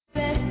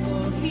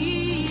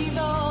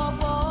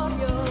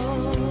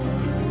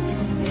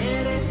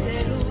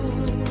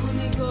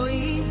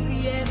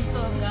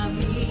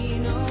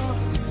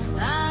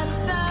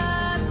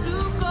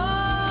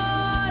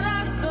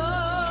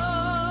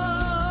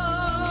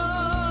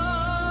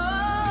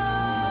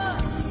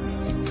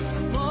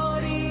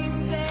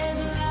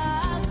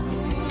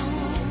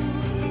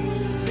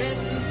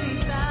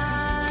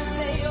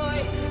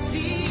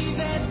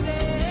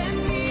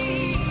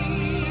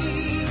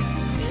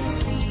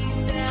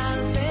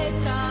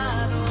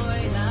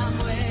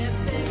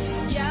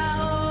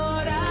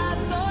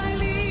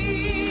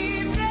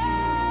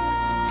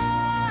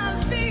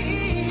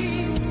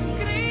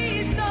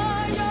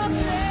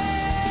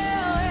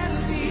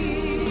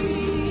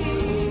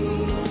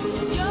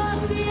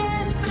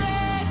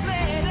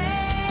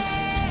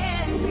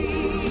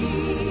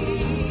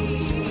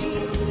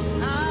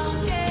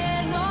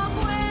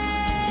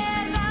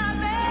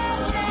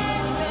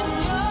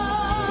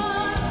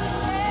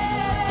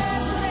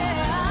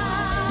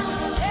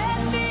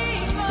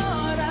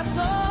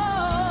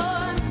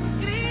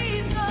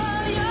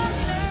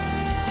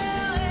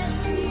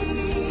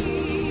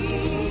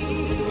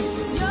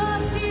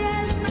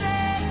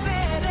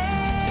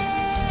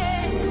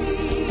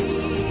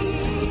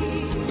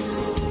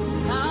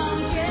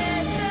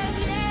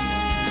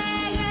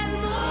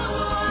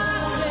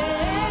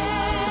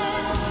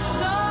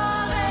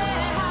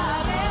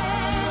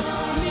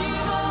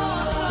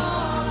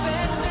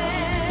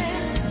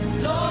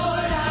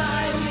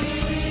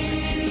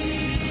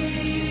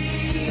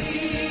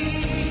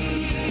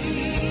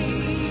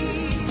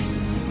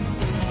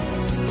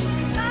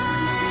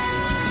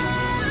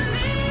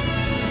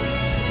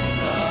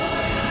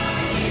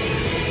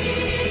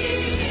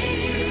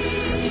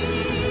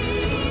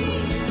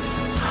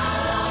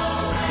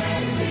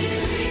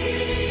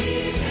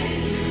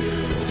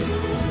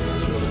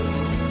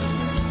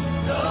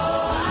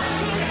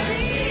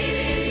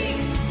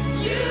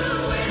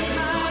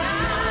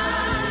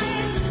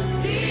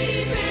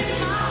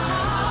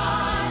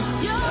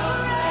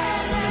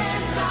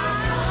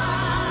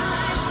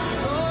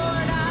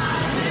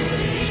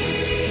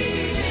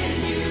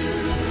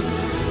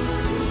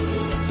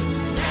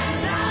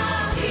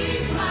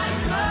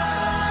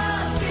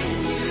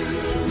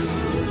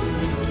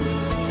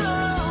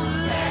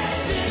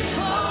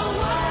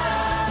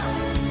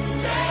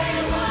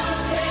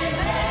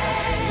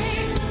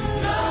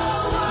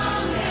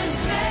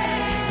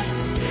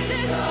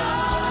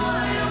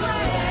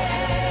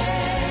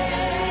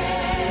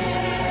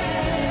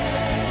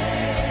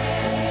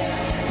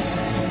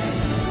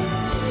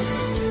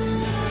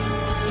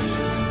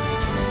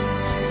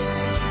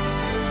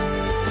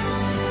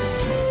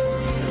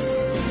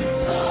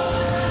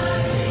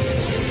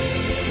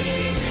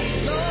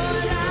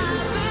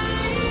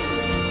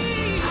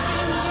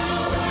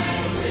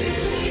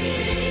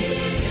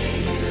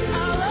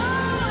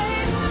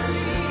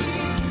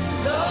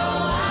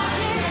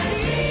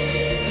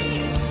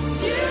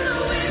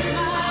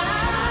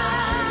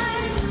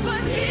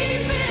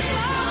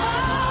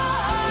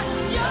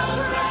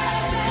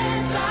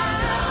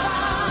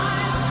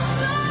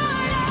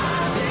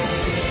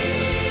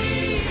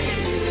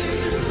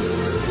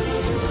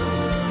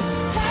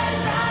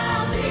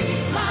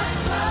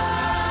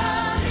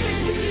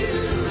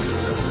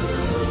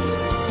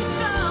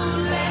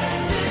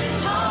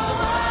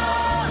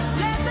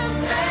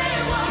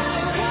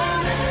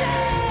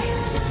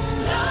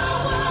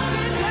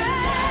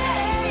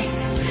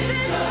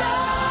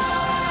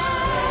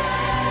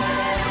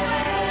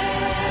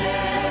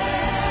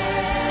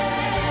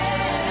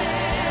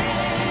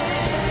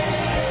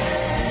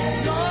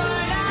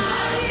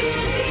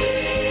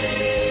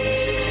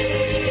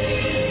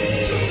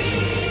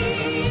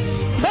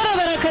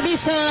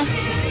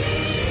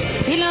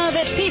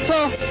beloved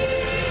people,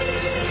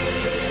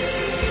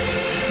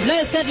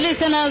 blessed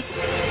listeners,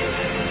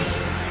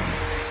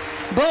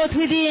 both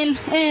within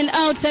and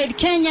outside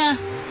Kenya.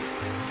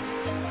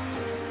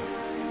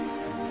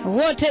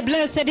 What a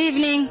blessed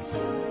evening.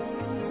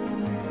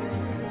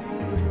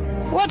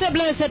 What a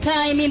blessed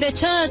time in the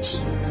church.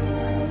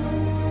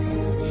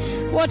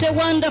 What a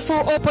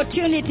wonderful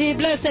opportunity,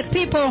 blessed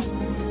people.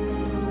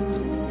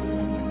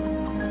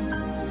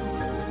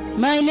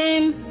 My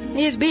name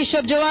is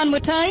Bishop Joan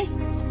Mutai.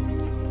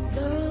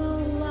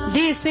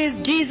 This is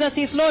Jesus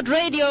is Lord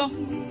Radio,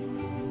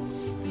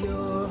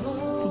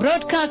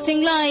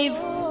 broadcasting live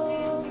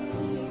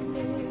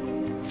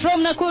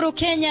from Nakuru,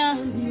 Kenya,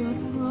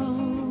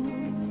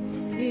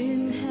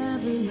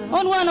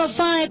 on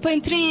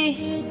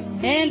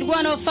 105.3 and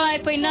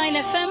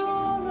 105.9 FM.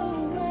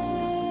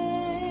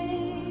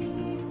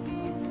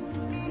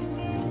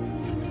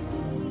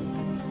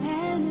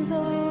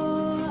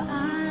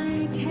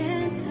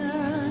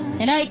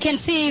 And I can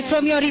see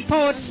from your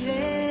reports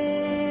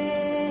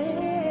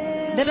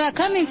that are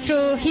coming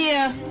through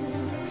here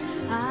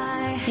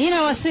in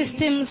our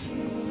systems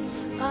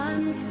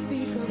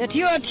that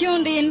you are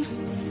tuned in.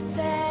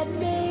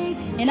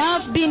 And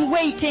I've been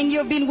waiting,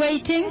 you've been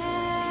waiting,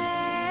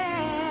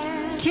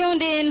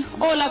 tuned in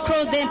all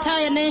across the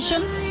entire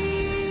nation.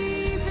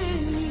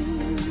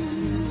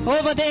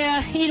 Over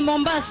there in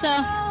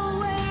Mombasa,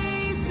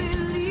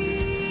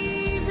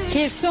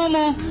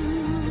 Kisumu,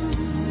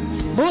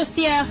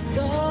 Busia,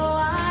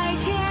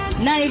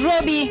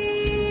 Nairobi,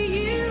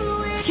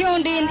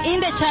 tuned in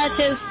the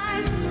churches.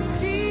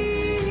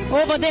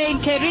 Over there in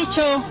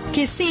Kericho,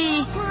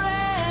 Kisii,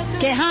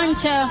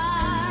 Kehancha,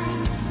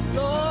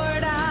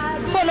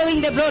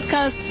 following the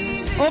broadcast.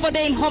 Over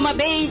there in Homa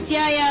Bay,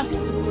 Siaya,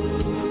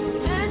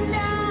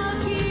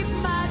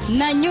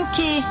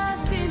 Nanyuki,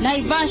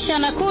 Naivasha,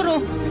 Nakuru,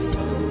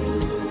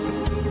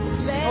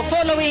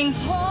 following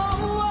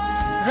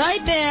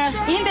right there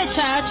in the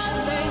church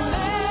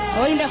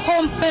or in the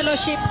home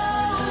fellowship,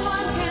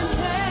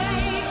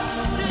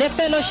 the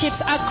fellowships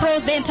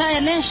across the entire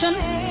nation.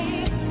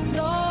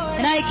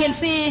 And I can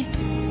see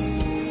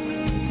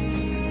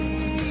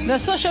the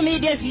social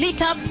media is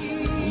lit up.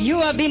 You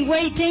have been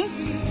waiting.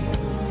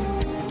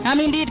 I'm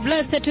indeed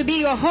blessed to be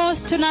your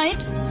host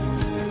tonight,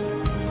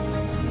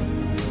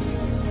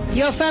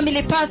 your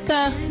family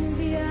pastor.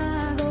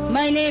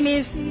 My name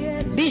is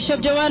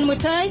Bishop Joan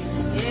Mutai.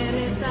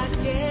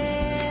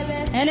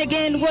 And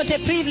again, what a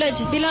privilege,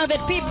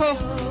 beloved people,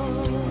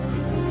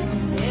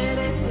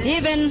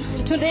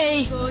 even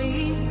today,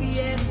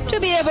 to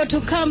be able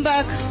to come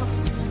back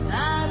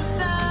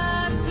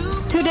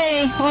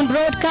today on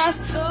broadcast.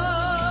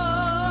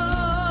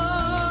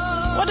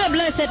 What a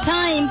blessed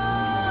time.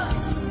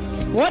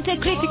 What a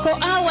critical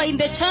hour in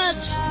the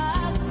church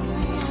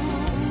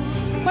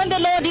when the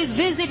Lord is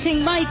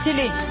visiting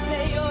mightily.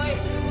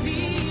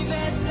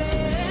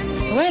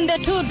 When the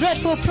two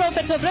dreadful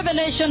prophets of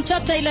Revelation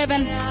chapter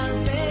 11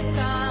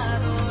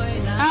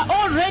 are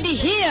already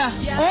here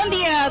on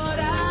the earth,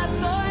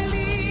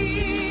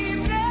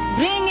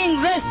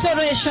 bringing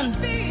restoration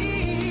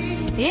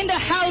in the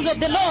house of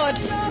the Lord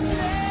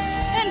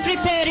and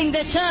preparing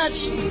the church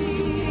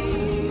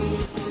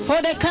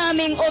for the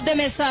coming of the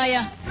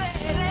Messiah.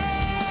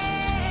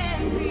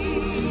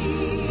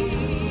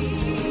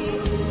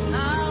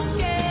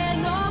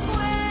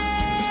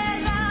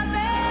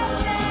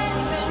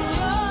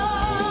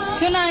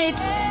 Tonight,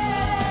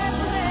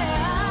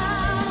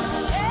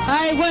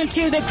 I want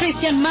you, the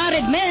Christian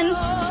married men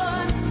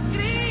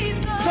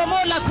from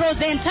all across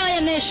the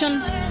entire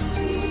nation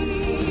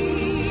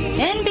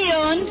and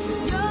beyond,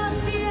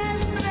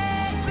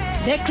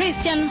 the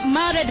Christian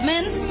married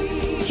men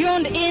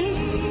tuned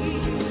in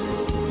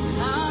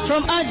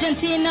from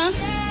Argentina,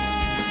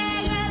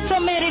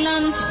 from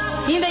Maryland,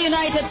 in the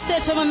United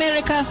States of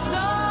America.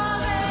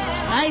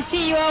 I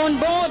see you are on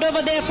board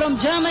over there from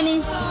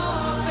Germany,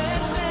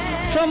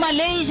 from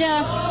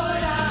Malaysia,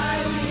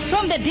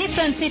 from the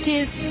different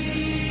cities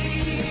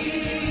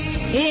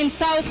in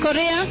South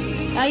Korea.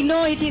 I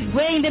know it is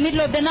way in the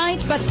middle of the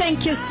night, but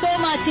thank you so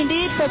much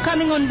indeed for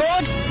coming on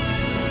board.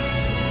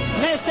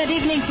 Blessed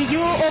evening to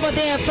you over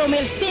there from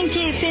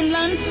Helsinki,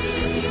 Finland.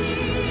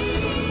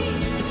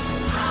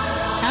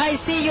 I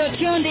see you're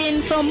tuned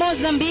in from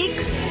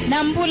Mozambique,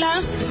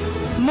 Nambula,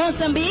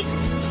 Mozambique.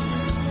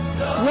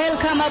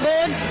 Welcome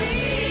aboard.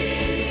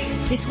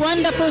 It's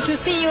wonderful to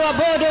see you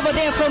aboard over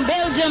there from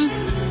Belgium,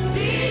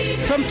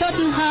 from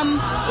Tottenham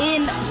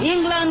in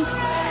England.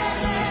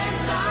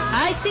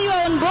 I see you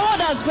on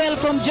board as well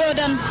from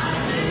Jordan.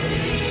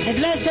 A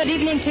blessed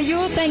evening to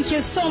you. Thank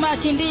you so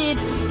much indeed.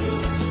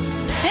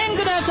 And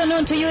good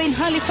afternoon to you in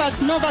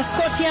Halifax, Nova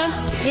Scotia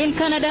in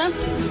Canada.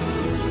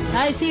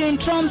 I see you in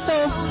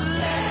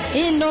Tromsø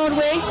in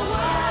Norway.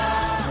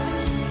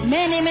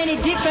 Many, many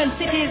different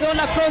cities all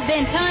across the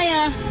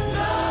entire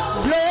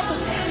globe.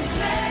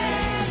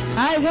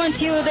 I want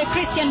you, the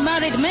Christian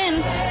married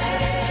men,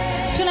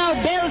 to now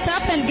belt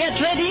up and get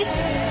ready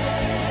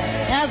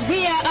as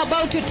we are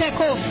about to take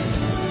off.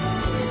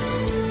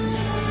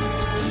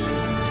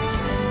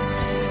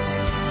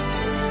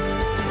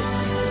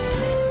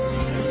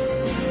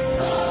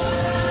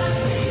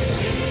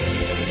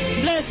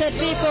 Blessed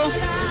people.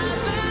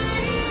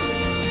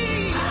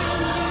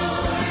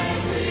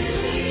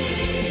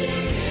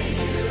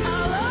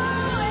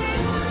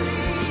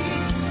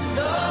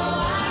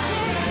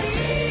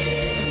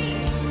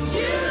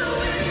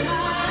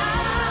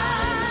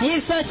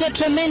 It's such a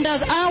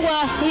tremendous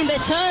hour in the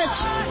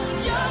church.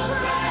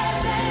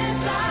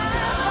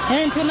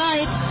 And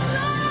tonight,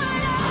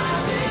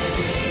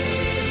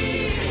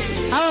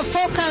 our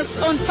focus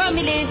on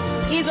family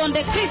is on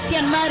the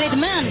Christian married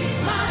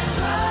man.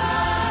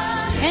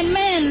 And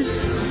men,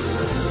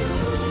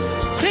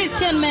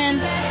 Christian men,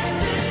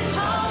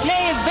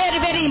 play a very,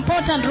 very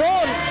important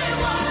role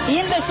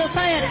in the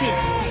society.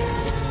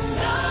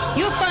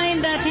 You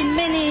find that in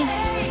many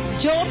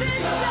jobs,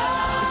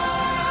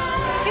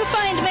 you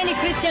find many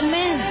Christian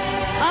men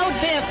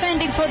out there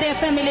fending for their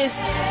families,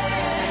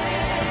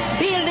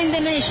 building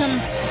the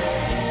nation,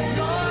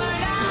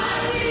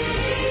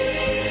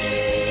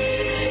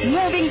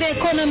 moving the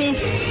economy.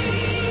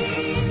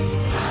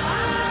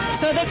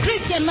 So the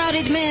Christian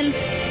married men,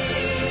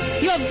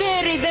 you're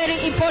very,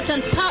 very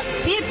important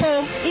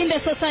people in the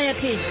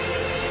society.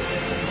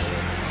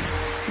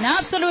 And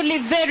absolutely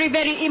very,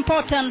 very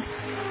important.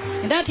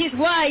 And that is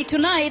why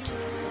tonight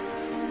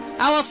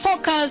our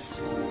focus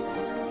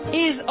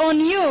is on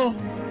you,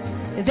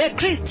 the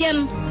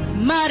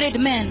Christian married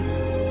man.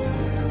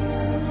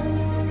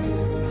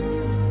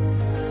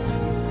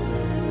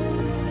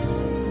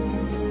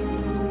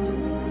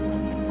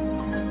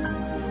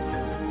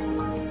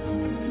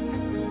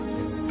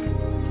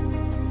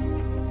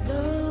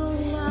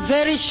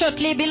 Very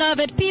shortly,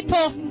 beloved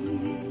people,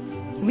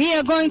 we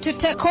are going to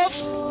take off.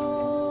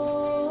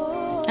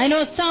 I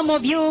know some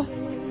of you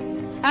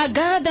are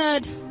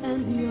gathered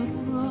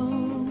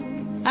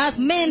as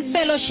men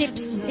fellowships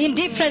in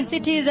different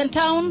cities and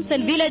towns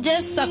and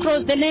villages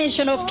across the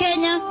nation of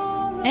Kenya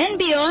and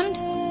beyond.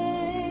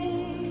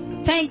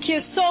 Thank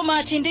you so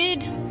much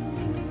indeed.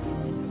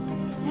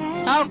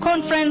 Our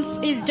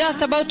conference is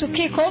just about to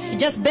kick off.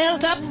 Just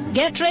belt up,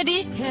 get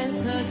ready,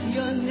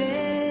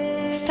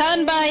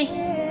 stand by.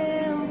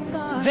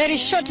 Very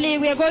shortly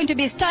we are going to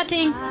be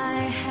starting.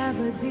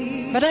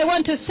 But I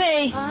want to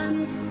say,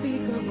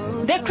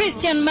 the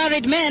Christian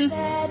married men,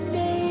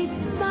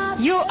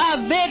 you are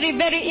very,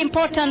 very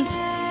important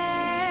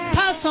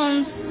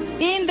persons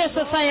in the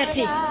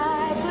society.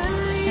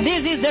 And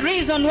this is the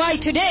reason why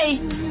today,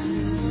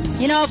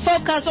 in our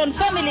focus on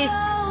family,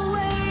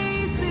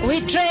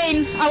 we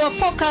train our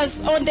focus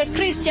on the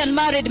Christian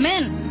married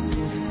men.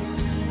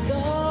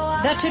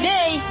 That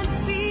today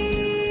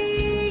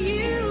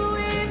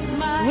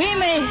we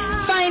may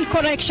find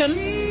correction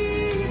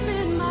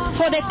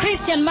for the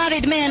Christian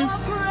married men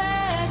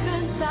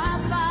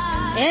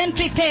and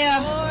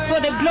prepare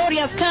for the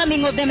glorious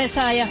coming of the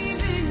Messiah.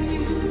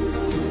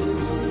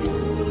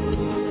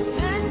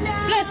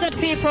 Blessed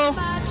people,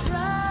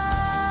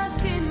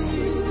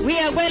 we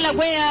are well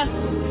aware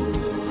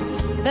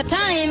the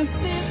time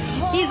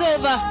is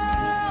over.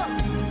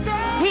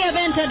 We have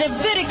entered a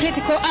very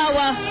critical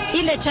hour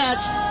in the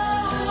church,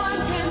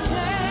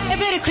 a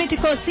very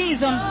critical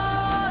season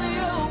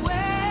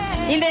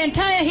in the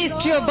entire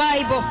history of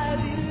Bible.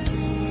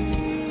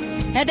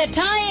 At the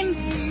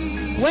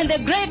time when the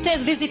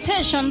greatest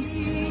visitations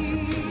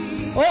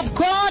of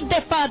God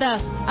the Father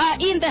are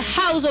in the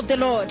house of the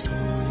Lord.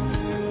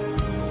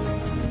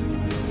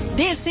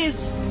 This is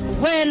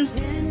when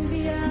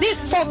this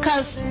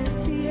focus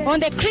on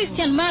the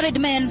Christian married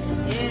men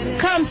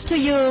comes to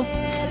you,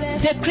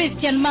 the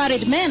Christian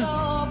married men.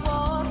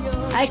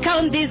 I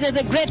count this as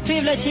a great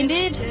privilege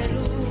indeed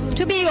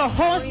to be your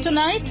host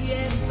tonight.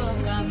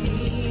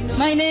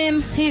 My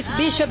name is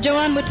Bishop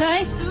Joanne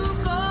Mutai.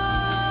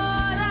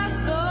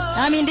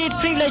 I'm indeed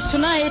privileged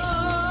tonight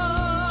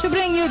to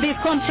bring you this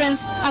conference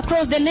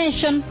across the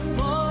nation,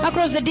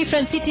 across the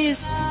different cities.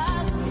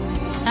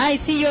 I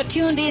see you're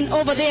tuned in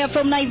over there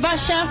from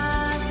Naivasha.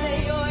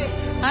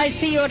 I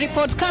see your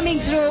reports coming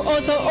through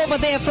also over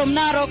there from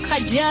Narok,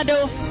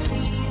 Kajiado.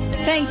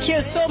 Thank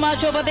you so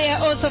much over there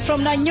also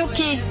from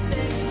Nanyuki.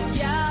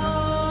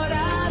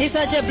 It's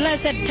such a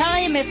blessed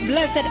time, a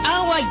blessed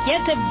hour,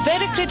 yet a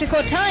very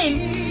critical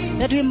time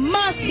that we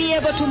must be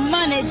able to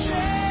manage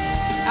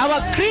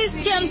our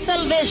Christian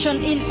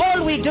salvation in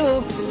all we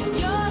do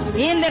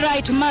in the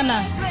right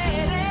manner.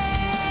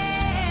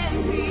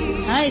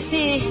 I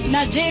see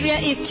Nigeria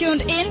is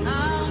tuned in.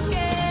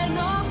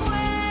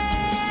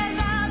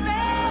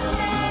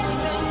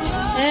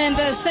 And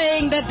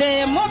saying that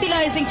they are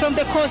mobilizing from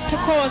the coast to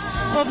coast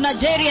of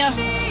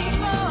Nigeria.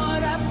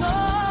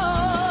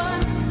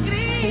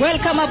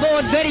 Welcome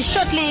aboard. Very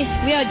shortly,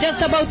 we are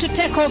just about to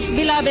take off,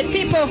 beloved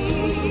people.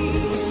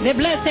 The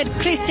blessed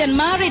Christian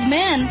married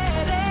men.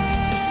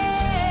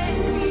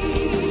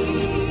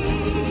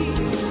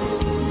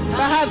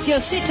 Perhaps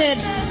you're seated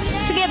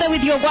together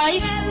with your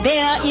wife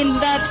there in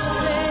that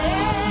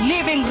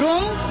living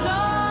room,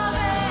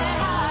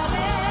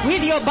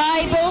 with your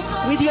Bible,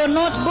 with your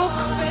notebook.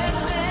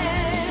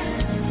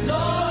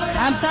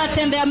 I'm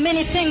certain there are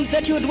many things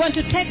that you would want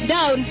to take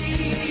down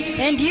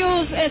and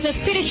use as a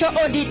spiritual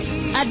audit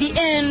at the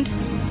end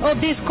of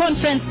this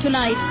conference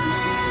tonight.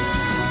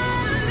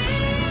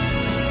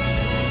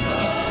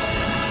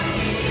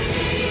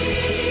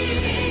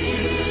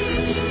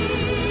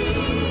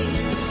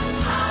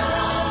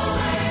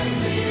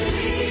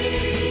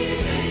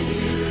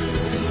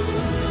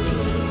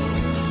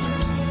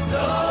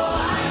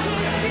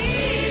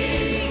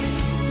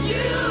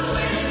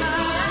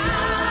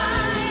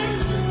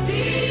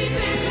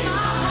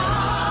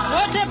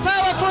 What a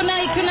powerful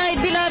night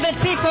tonight, beloved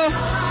people.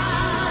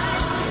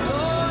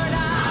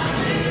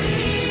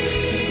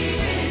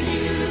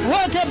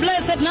 What a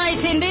blessed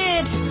night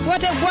indeed.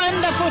 What a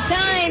wonderful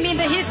time in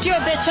the history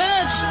of the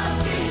church.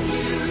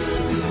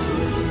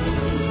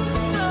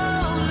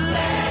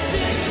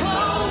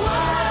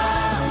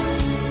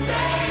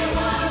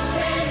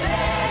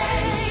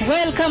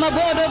 Welcome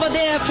aboard over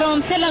there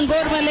from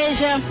Selangor,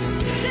 Malaysia.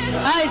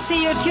 I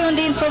see you tuned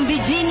in from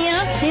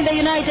Virginia in the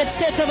United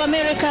States of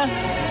America.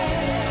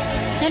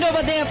 And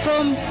over there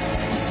from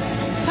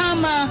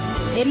Parma,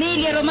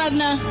 Emilia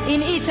Romagna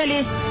in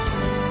Italy.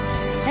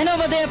 And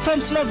over there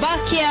from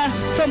Slovakia,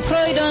 from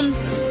Croydon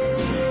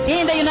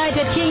in the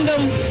United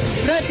Kingdom,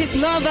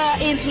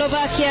 Bratislava in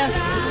Slovakia.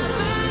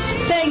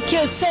 Thank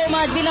you so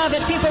much,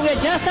 beloved people.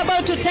 We're just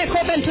about to take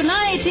open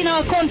tonight in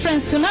our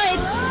conference tonight.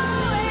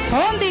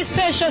 On this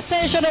special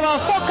session of our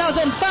focus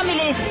on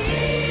family,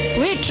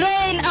 we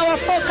train our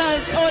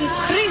focus on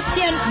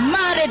Christian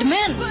married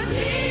men.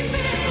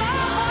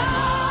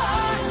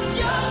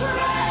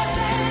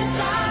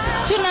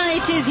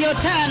 Tonight is your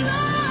turn,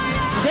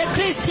 the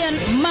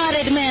Christian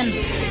married men.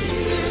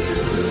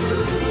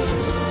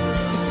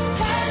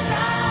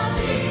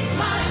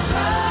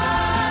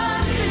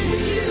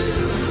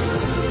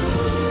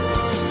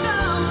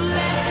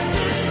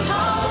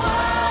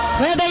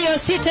 Whether you're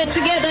seated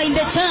together in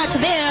the church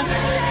there,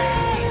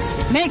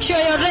 make sure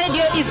your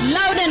radio is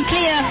loud and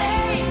clear.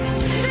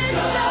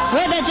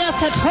 Whether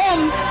just at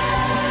home,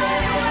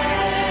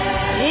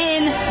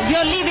 in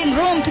your living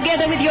room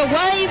together with your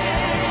wife,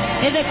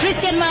 as a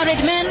Christian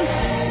married man,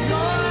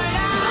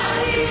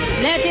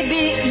 let it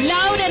be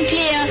loud and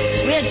clear.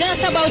 We are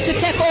just about to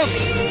take off.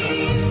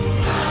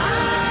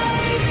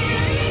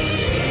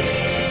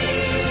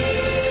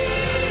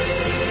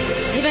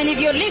 Even if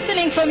you're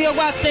listening from your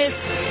workplace,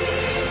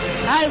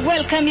 I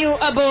welcome you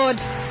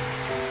aboard.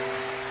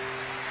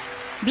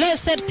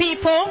 Blessed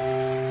people,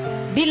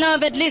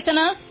 beloved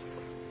listeners,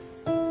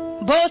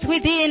 both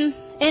within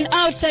and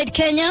outside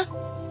Kenya,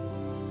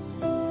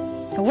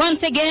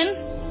 once again,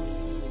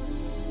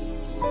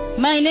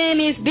 my name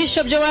is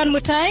Bishop Joanne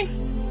Mutai.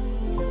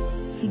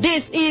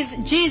 This is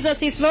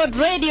Jesus is Lord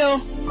Radio,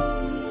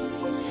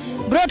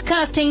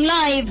 broadcasting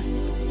live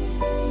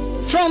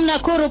from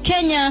Nakuru,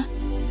 Kenya,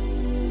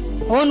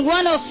 on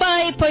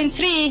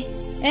 105.3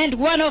 and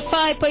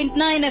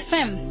 105.9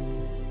 FM.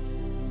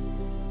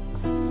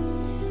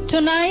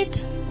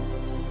 Tonight,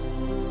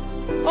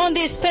 on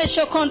this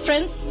special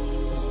conference,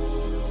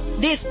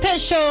 this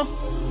special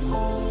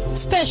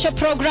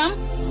program,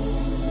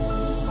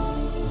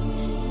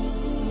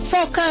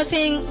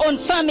 focusing on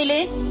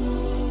family,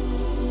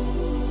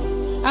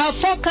 our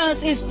focus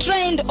is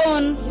trained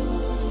on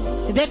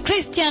the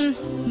Christian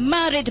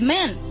married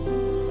men.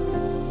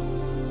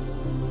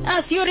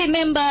 As you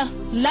remember,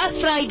 last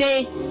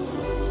Friday,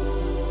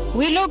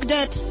 we looked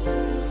at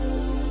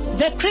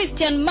the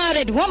Christian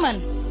married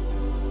woman.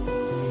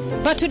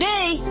 But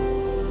today,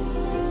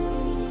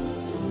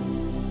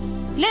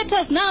 let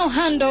us now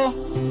handle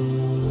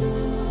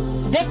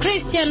the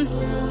Christian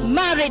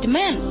married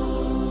men.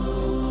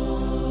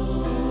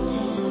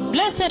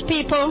 Blessed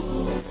people,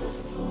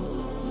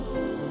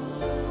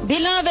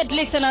 beloved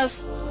listeners,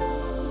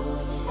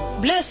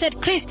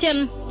 blessed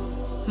Christian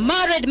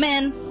married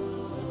men,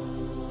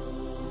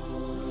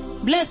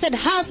 blessed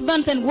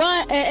husbands and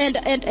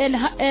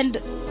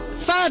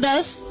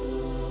fathers,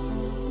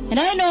 and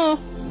I know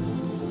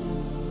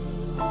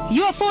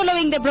you are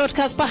following the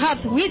broadcast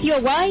perhaps with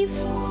your wife,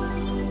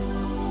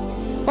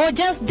 or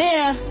just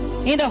there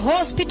in the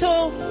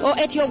hospital, or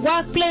at your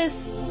workplace,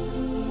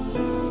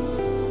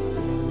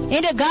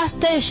 in a gas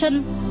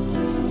station,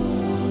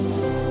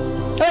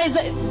 or as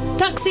a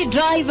taxi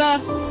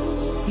driver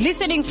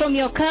listening from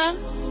your car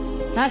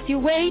as you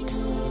wait,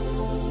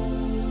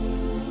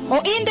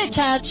 or in the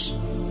church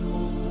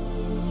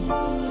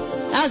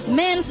as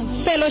men's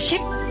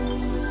fellowship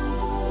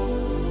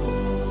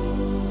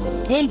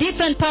in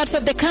different parts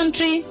of the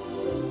country,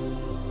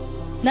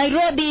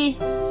 Nairobi,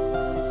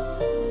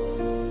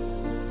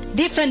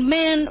 different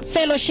men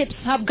fellowships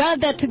have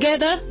gathered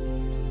together,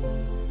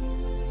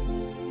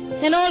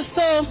 and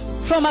also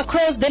from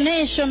across the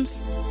nations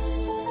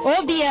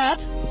of the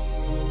earth.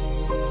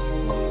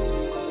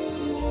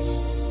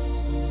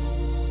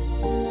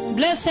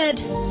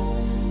 Blessed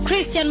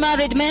Christian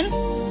married men,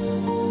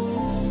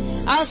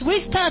 as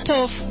we start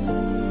off,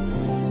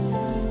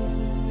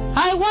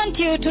 I want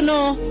you to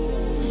know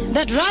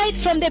that right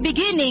from the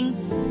beginning,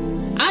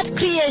 at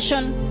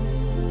creation,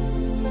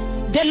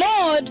 the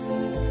Lord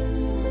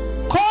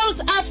calls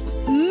us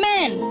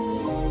men.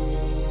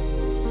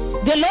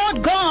 The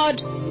Lord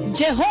God,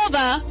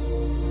 Jehovah,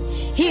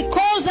 He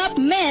calls up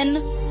men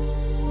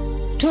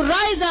to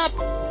rise up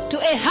to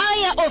a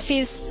higher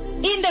office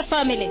in the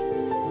family.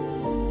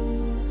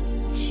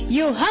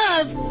 You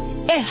have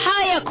a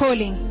higher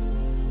calling.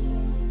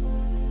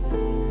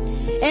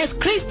 As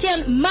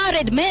Christian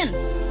married men,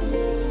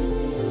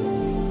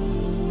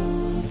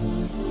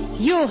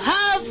 you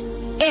have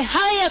a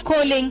higher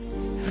calling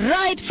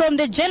right from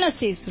the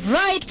Genesis,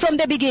 right from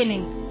the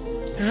beginning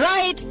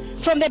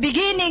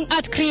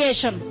at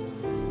creation.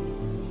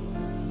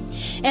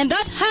 And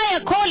that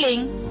higher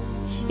calling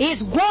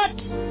is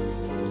what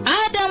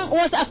Adam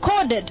was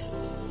accorded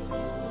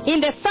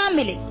in the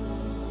family.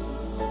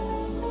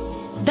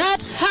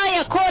 That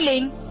higher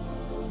calling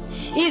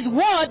is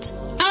what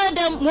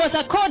Adam was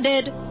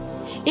accorded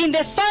in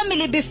the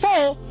family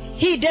before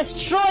he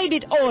destroyed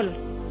it all.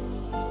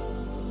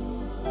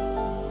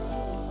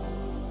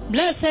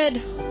 Blessed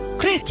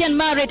Christian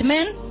married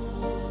men,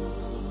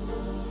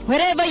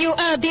 wherever you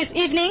are this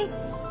evening,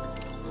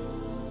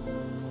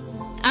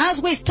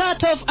 as we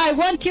start off, I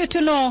want you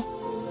to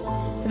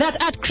know that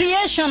at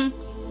creation,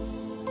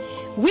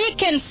 we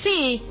can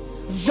see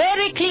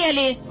very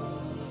clearly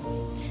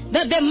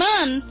that the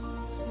man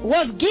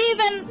was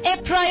given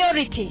a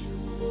priority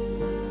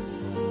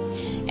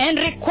and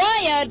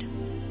required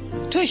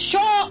to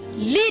show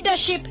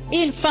leadership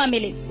in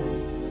family.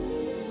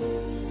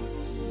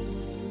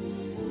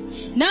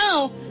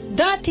 Now,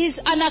 that is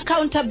an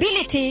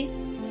accountability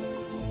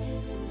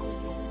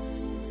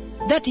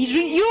that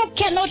you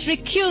cannot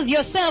recuse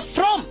yourself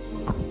from.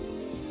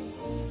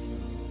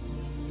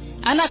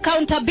 An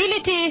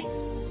accountability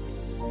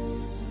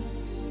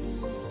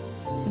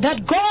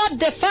that God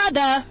the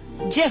Father,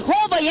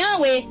 Jehovah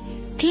Yahweh,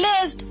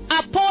 placed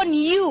upon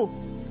you,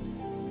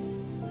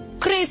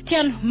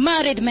 Christian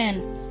married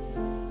men.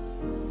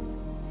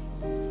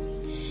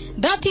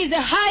 That is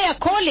a higher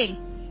calling.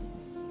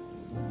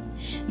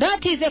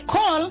 That is a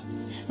call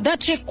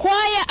that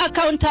requires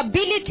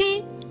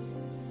accountability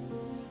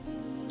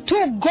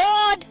to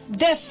God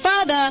the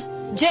Father,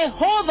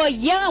 Jehovah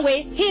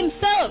Yahweh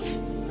himself.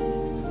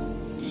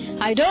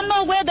 I don't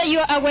know whether you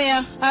are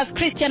aware as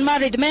Christian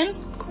married men.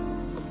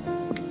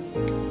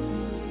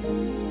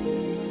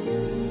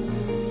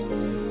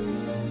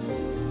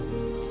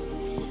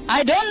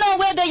 I don't know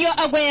whether you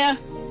are aware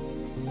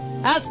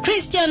as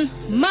Christian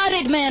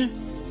married men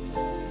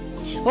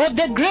of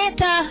the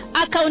greater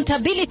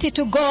accountability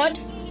to God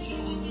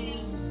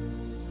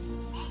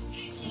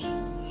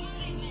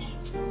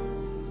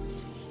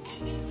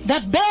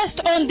that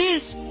based on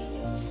this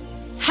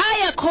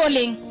higher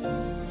calling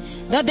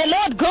that the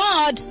Lord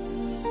God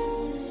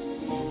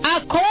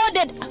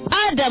accorded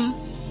Adam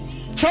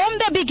from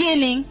the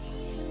beginning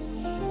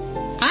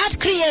at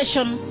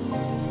creation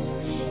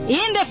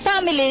in the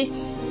family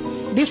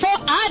before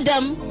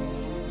Adam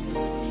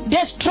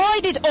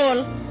destroyed it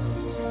all.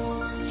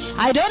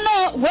 I don't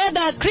know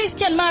whether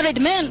Christian married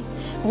men,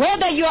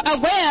 whether you are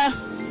aware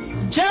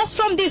just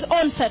from this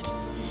onset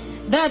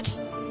that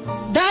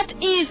that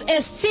is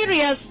a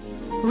serious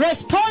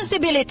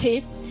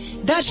responsibility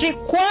that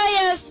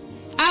requires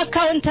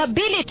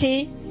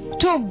accountability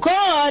to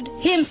God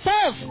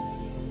himself.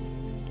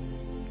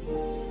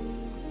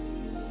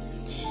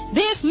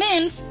 This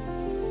means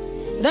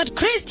that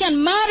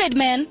Christian married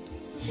men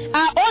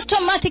are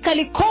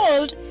automatically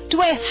called to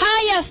a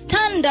higher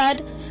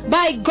standard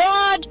by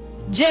God,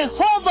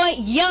 Jehovah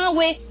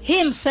Yahweh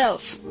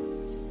himself.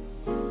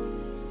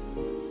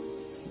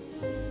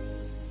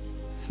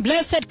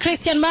 Blessed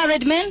Christian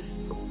married men,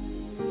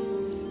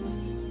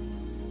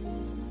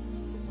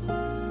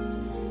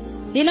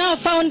 in our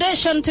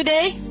foundation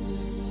today,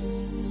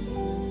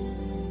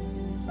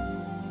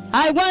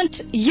 I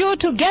want you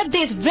to get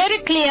this very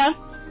clear,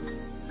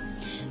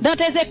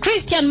 that as a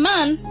Christian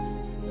man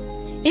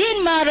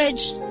in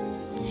marriage,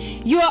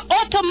 you are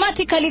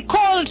automatically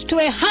called to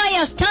a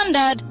higher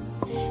standard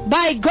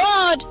by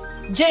God,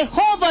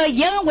 Jehovah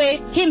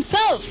Yahweh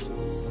himself.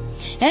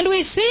 And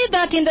we see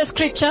that in the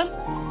scripture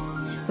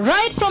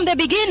right from the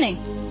beginning.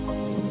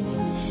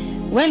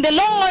 When the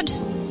Lord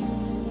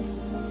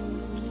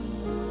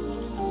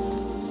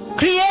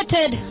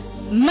created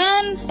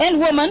man and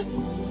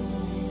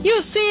woman,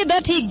 you see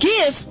that he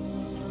gives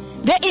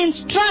the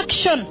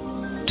instruction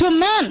to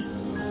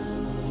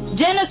man.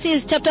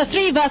 Genesis chapter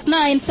 3 verse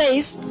 9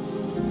 says,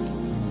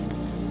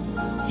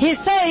 he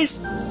says,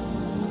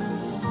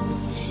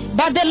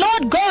 but the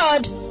Lord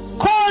God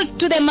called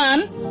to the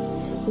man,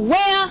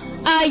 where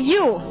are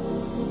you?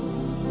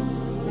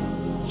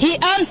 He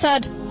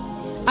answered,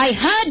 I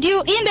heard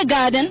you in the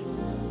garden,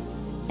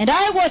 and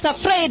I was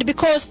afraid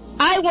because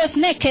I was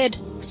naked,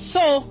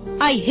 so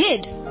I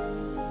hid.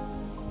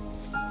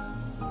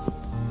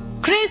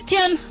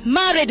 Christian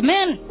married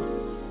men,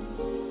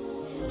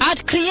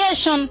 at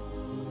creation,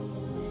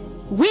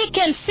 we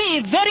can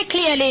see very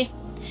clearly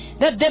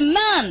that the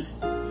man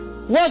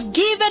was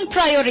given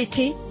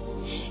priority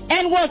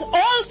and was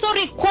also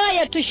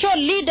required to show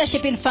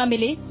leadership in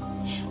family,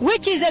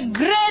 which is a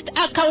great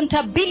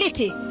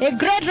accountability, a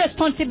great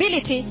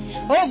responsibility,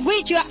 of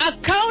which you are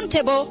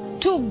accountable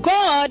to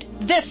God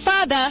the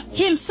Father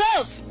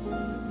himself.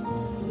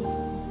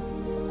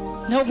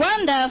 No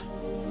wonder,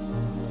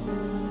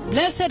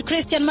 blessed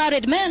Christian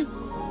married men,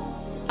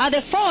 at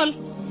the fall,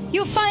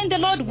 you find the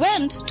Lord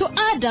went to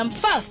Adam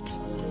first.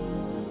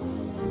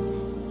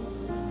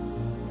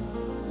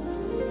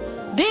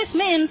 This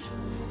means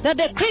that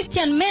the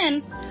Christian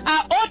men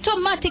are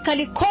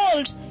automatically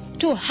called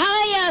to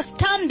higher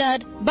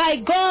standard by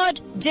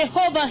God,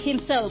 Jehovah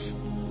himself.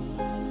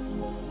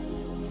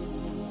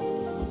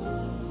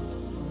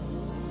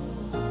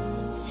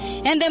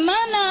 And the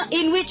manner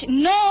in which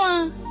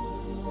Noah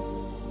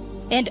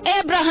and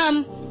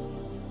Abraham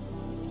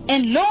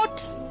and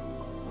Lot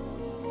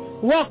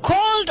were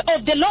called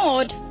of the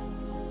Lord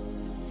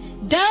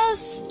does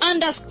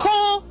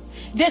underscore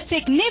the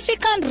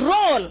significant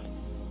role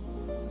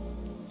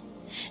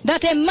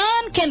that a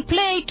man can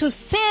play to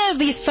save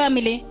his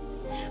family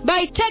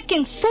by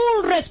taking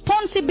full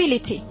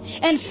responsibility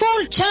and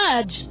full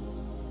charge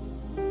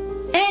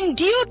and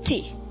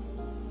duty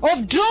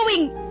of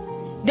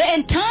drawing the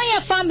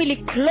entire family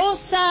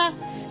closer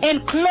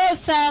and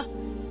closer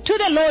to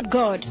the Lord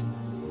God.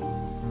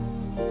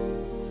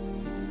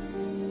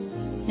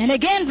 And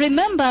again,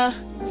 remember,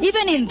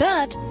 even in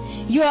that,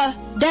 you are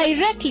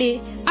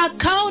directly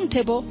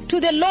accountable to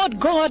the Lord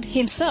God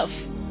himself.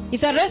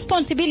 It's a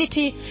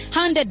responsibility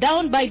handed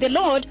down by the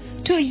Lord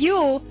to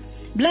you,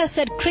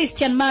 blessed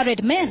Christian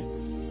married men.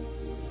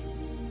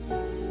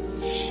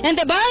 And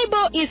the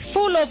Bible is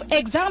full of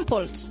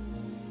examples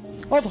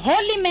of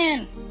holy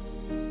men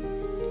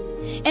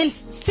and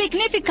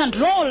significant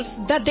roles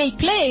that they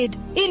played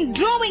in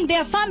drawing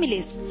their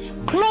families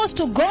close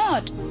to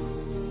God,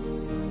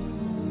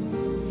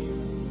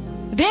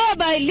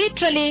 thereby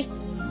literally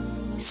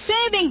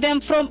saving them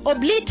from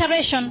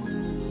obliteration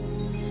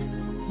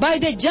by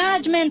the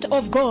judgment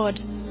of God.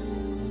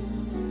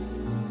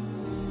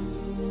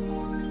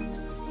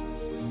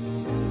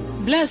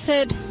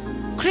 Blessed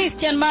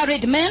Christian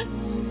married men,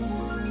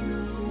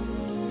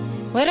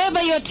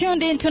 wherever you're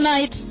tuned in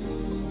tonight,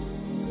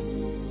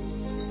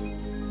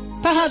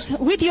 perhaps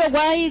with your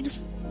wives,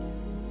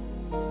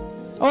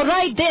 or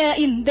right there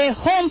in the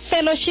home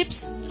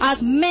fellowships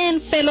as men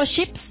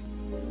fellowships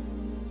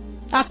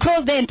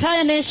across the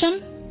entire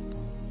nation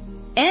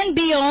and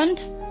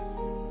beyond,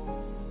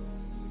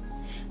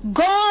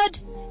 God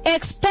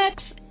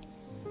expects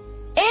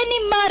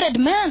any married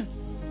man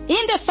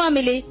in the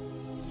family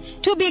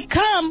to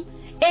become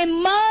a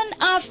man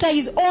after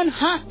his own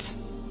heart.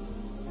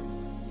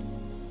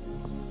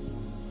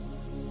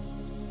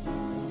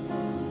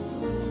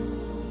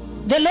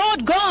 The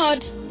Lord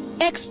God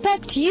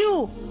expects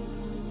you,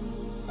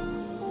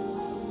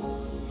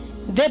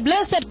 the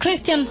blessed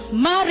Christian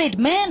married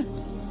men,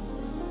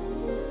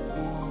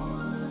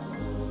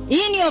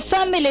 in your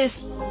families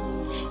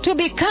to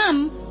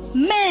become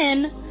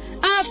men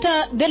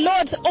after the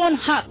Lord's own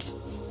heart.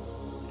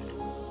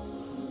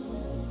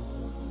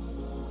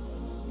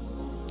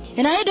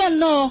 And I don't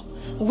know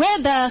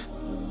whether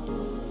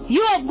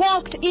you have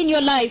walked in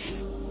your life,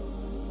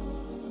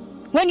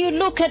 when you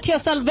look at your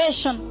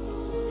salvation,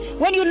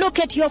 when you look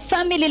at your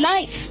family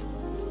life,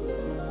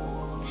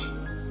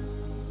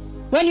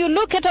 when you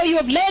look at how you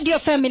have led your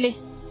family,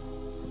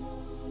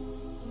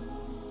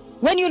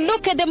 when you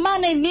look at the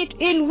manner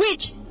in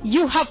which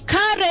you have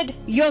carried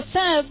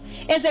yourself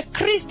as a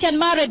Christian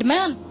married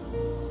man,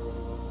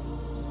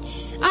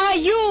 are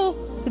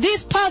you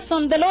this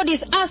person the Lord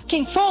is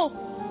asking for?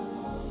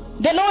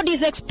 The Lord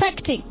is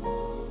expecting.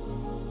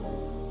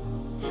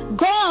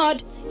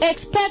 God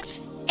expects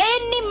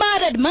any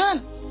married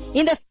man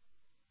in the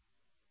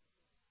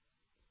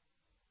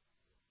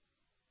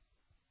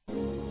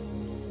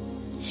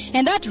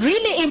and that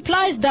really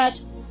implies that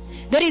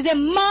there is a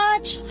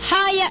much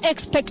higher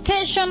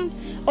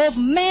expectation of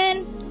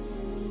men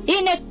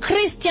in a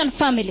Christian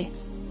family.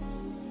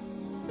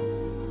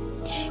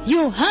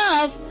 You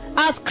have,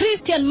 as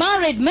Christian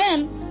married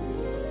men,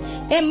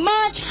 a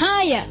much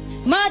higher,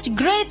 much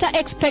greater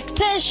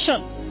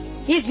expectation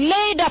is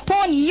laid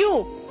upon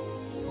you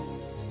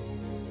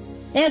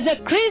as a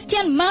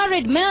Christian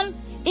married man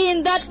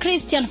in that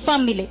Christian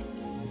family.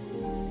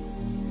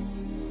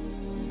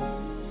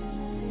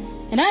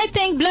 And I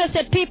think,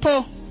 blessed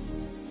people,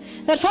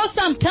 that for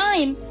some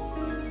time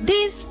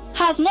this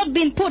has not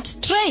been put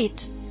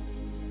straight.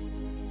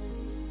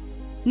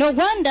 No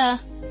wonder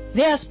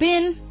there has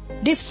been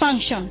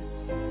dysfunction.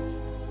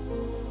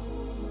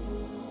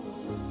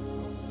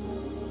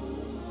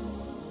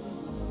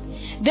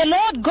 The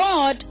Lord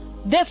God,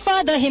 the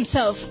Father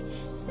himself,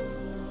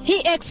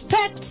 he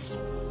expects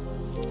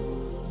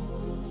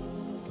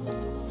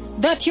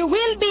that you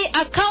will be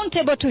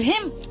accountable to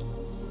him.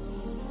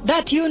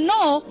 That you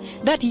know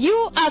that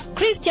you as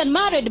Christian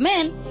married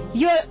men,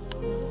 you're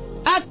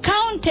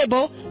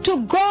accountable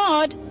to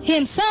God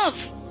himself.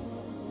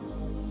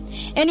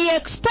 And he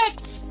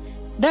expects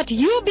that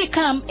you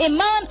become a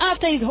man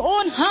after his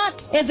own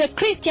heart as a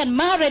Christian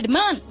married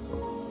man.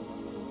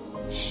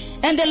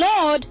 And the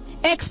Lord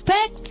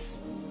expects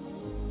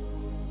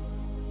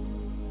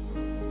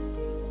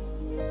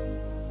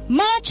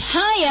much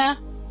higher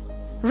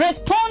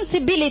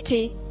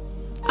responsibility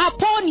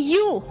upon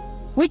you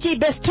which he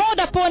bestowed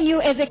upon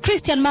you as a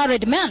Christian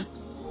married man.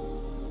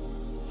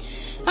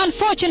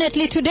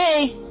 Unfortunately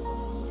today,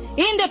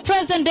 in the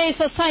present day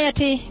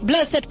society,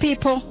 blessed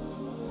people,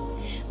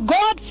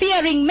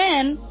 God-fearing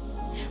men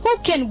who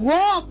can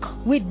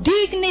walk with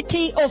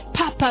dignity of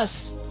purpose,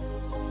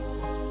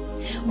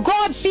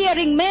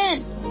 God-fearing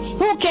men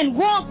who can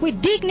walk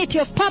with dignity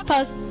of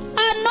purpose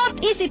are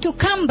not easy to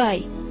come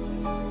by.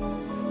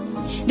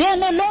 They are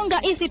no longer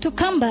easy to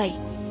come by.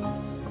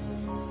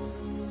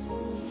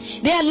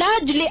 They are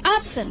largely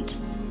absent.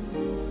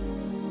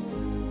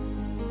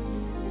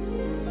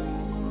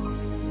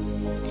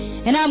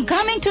 And I'm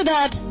coming to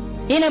that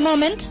in a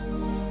moment.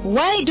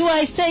 Why do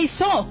I say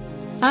so?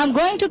 I'm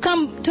going to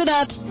come to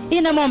that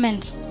in a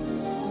moment.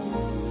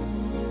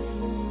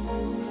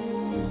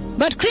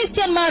 But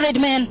Christian married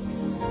men,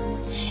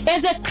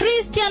 as a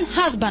Christian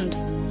husband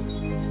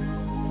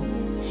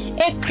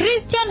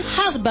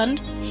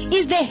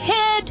is the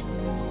head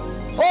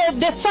of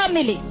the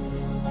family.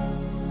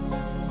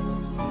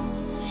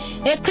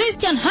 A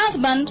Christian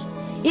husband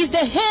is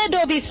the head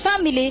of his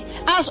family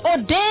as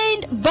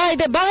ordained by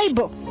the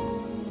Bible,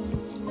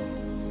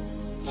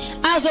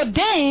 as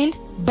ordained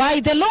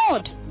by the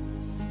Lord.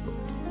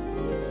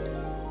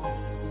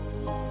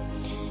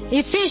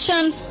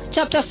 Ephesians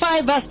chapter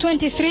 5 verse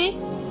 23.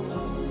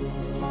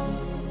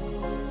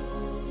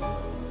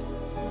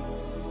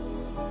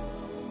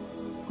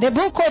 The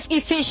book of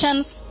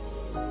Ephesians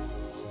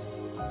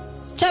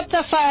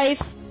chapter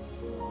 5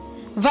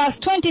 verse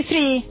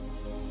 23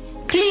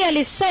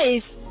 clearly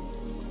says,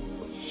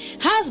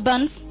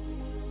 husbands,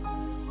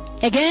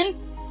 again,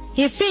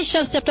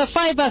 Ephesians chapter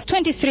 5 verse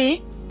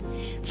 23,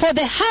 for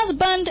the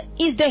husband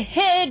is the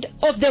head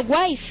of the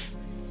wife,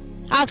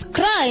 as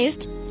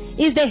Christ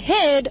is the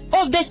head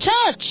of the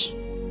church,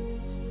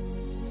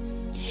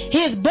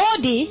 his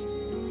body,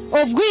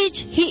 of which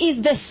he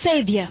is the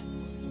Savior.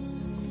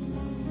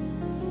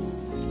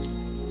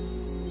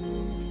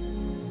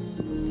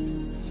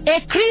 A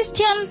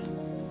Christian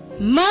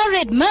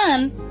married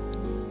man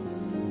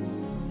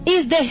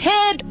is the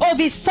head of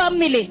his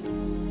family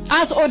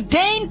as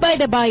ordained by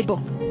the Bible.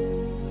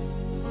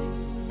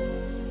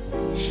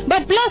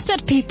 But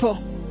blessed people,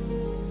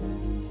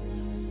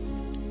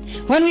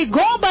 when we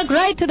go back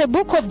right to the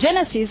book of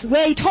Genesis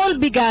where it all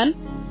began,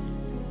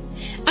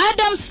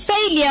 Adam's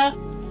failure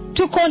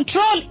to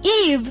control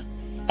Eve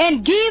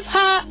and give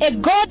her a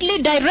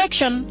godly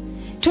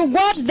direction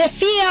towards the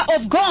fear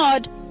of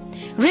God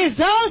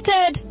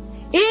resulted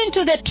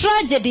into the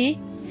tragedy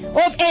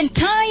of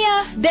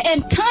the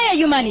entire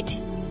humanity.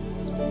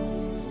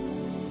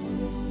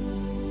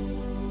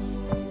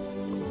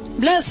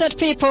 Blessed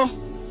people,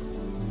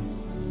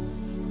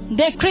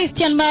 the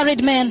Christian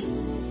married men,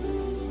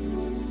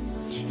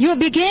 you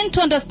begin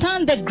to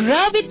understand the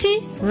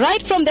gravity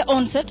right from the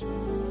onset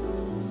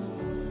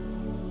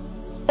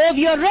of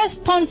your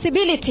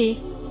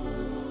responsibility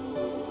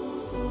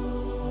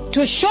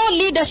to show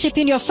leadership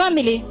in your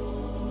family,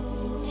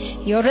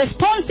 your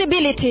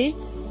responsibility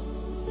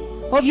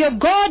of your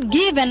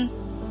God-given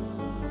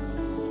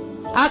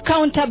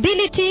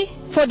accountability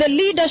for the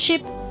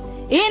leadership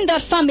in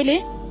that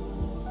family,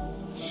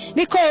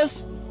 because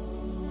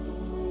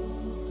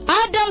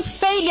Adam's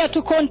failure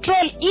to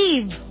control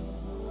Eve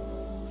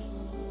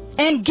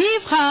and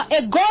give her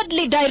a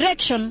godly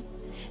direction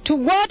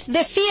towards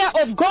the fear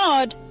of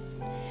God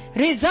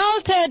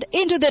resulted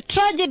into the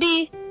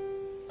tragedy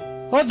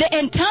of the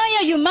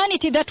entire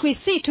humanity that we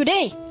see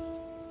today.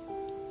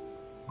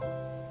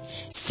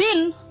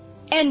 Sin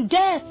and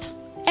death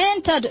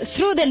entered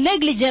through the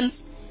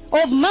negligence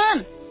of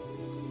man.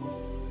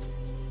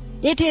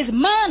 It is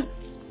man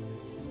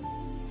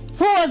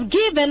who was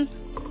given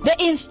the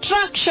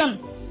instruction,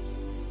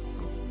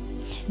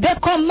 the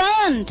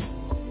command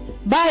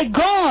by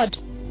God.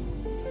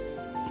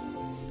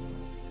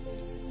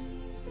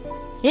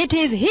 It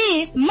is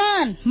he,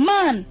 man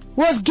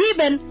was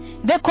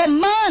given the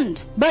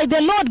command by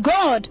the Lord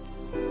God.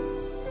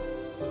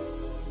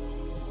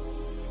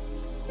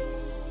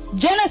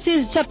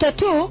 Genesis chapter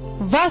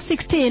 2 verse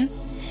 16,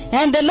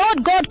 and the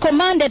Lord God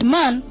commanded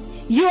man,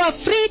 you are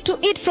free to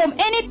eat from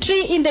any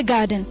tree in the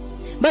garden,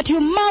 but you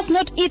must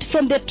not eat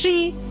from the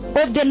tree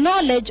of the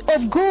knowledge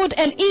of good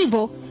and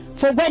evil,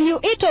 for when you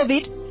eat of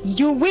it,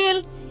 you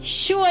will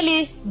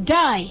surely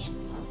die.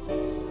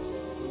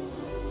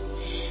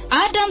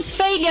 Adam's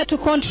failure to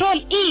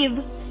control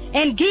Eve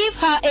and give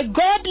her a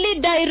godly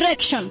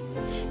direction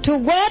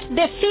towards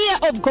the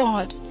fear of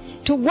God,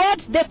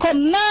 towards the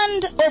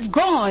command of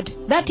God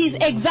that is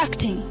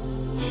exacting,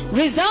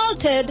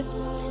 resulted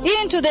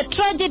into the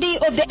tragedy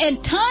of the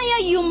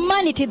entire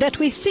humanity that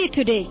we see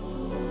today.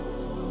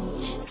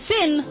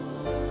 Sin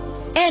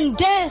and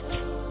death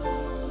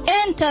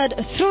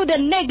entered through the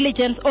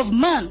negligence of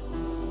man.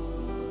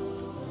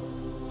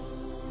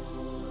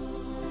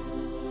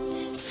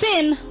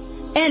 Sin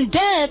and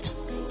death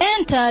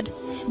entered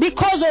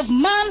because of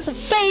man's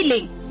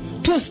failing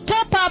to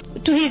step up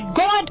to his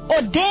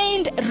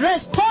God-ordained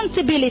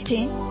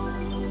responsibility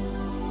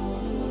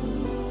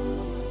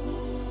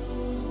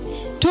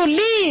to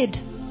lead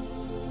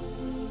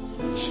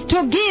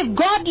to give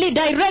godly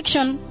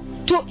direction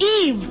to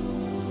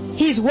Eve,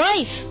 his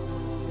wife,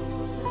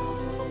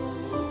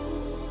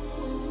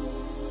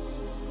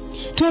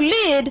 to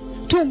lead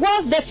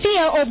towards the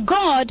fear of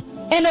God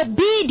and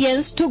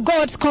obedience to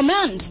God's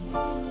command.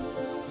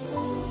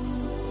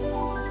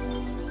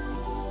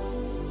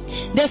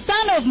 The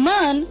Son of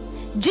Man,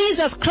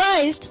 Jesus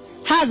Christ,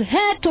 has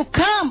had to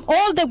come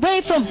all the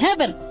way from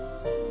heaven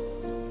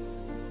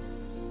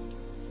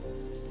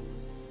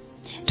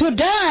to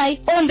die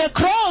on the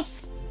cross,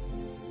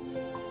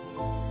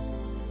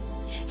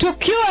 to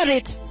cure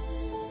it.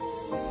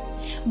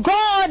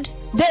 God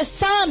the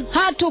Son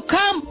had to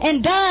come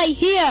and die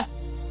here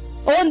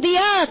on the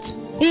earth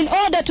in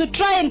order to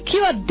try and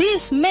cure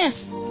this mess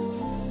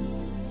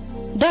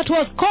that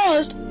was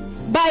caused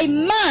by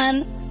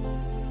man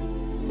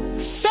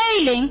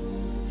failing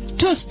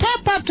to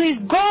step up to his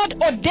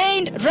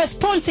God-ordained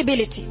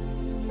responsibility.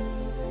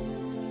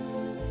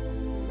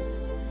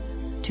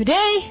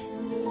 Today,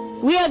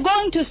 we are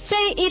going to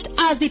say it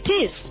as it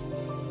is,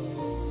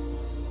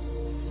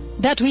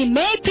 that we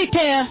may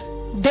prepare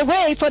the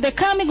way for the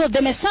coming of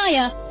the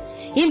Messiah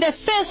in the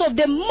face of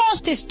the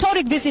most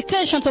historic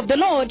visitations of the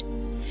Lord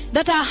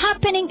that are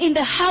happening in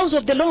the house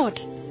of the Lord.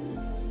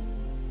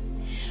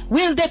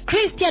 Will the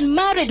Christian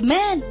married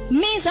man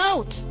miss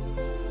out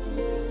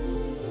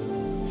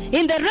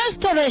in the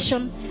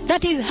restoration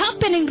that is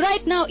happening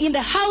right now in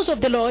the house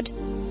of the Lord,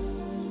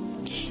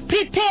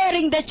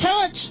 preparing the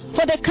church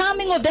for the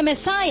coming of the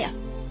Messiah,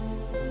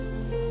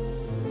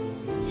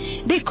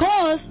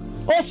 because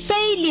of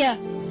failure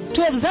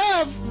to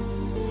observe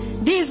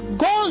these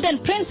golden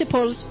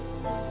principles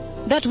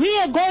that we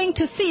are going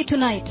to see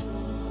tonight?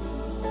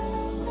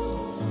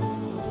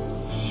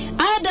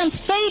 Adam's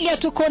failure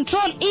to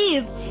control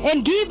Eve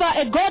and give her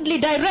a godly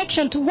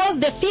direction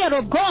towards the fear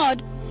of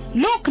God,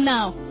 look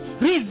now,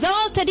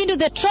 resulted into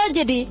the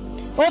tragedy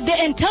of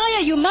the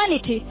entire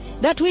humanity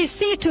that we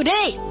see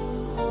today.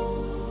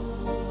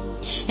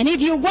 And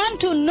if you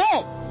want to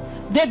know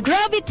the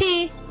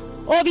gravity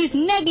of his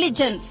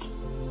negligence,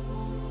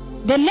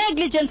 the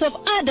negligence of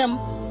Adam,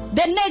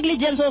 the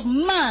negligence of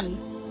man,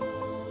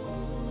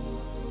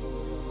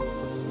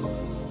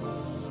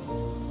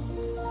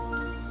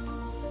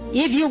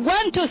 if you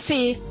want to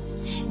see,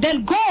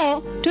 then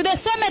go to the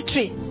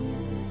cemetery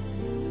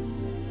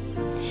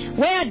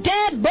where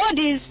dead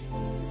bodies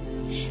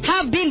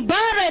have been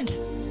buried.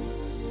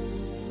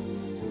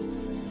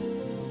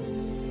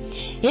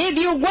 If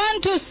you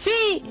want to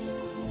see,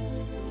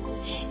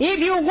 if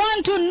you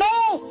want to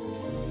know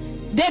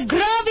the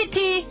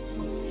gravity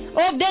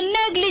of the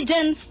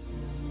negligence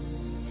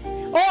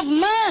of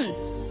man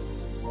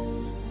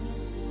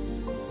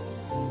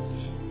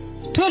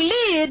to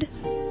lead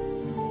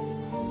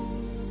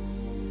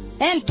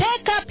and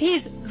take up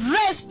his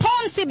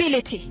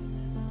responsibility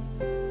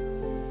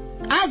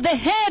as the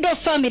head of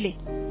family,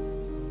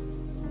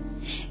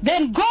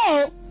 then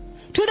go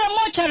to the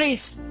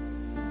mortuaries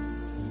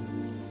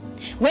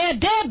where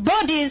dead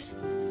bodies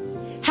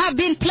have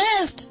been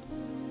placed,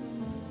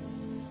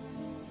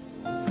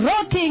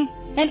 rotting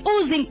and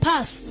oozing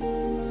past.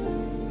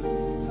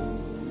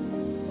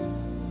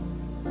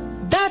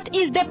 That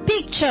is the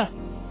picture.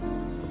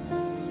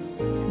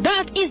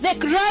 That is the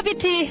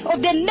gravity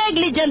of the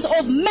negligence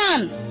of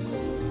man.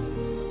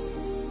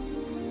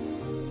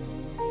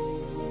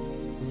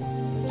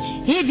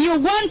 If you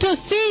want to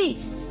see,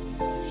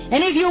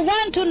 and if you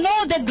want to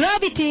know the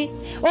gravity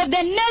of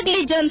the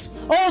negligence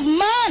of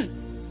man,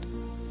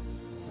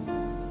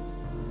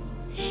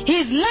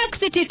 his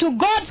laxity to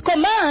God's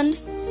command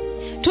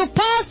to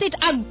pass it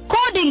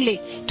accordingly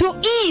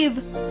to Eve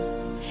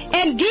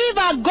and give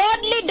a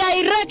godly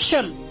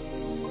direction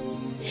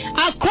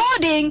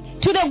according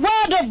to the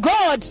word of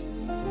God,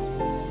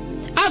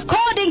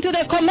 according to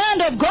the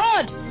command of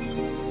God.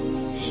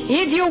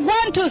 If you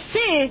want to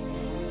see,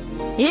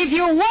 if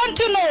you want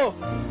to know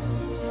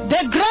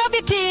the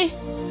gravity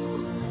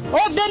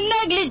of the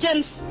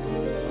negligence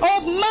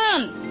of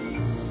man,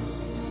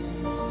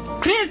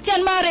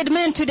 Christian married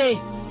men today,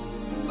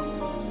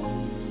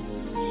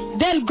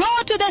 then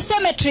go to the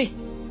cemetery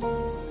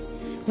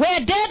where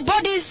dead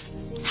bodies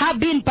have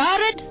been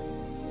buried,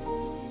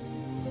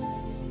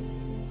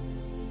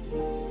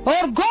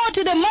 or go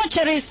to the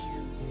mortuaries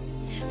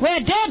where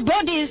dead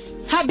bodies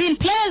have been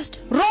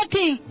placed,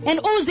 rotting and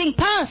oozing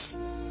pus,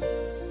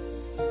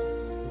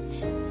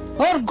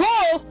 or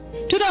go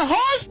to the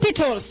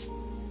hospitals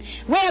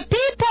where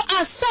people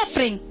are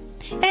suffering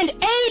and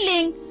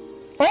ailing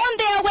on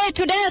their way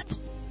to death.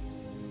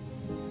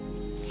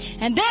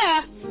 And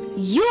there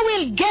you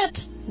will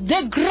get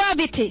the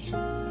gravity.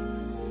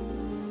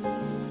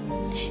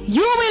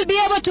 You will be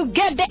able to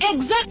get the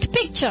exact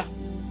picture.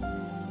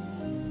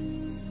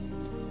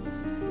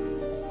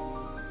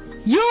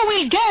 You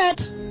will get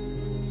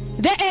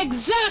the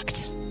exact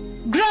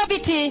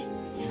gravity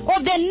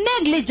of the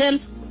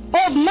negligence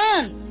of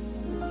man.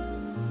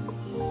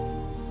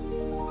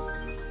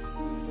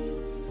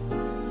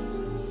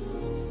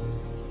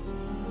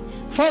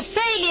 For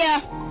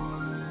failure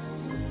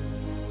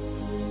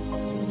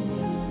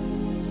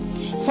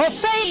for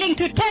failing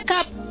to take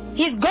up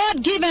his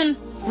God-given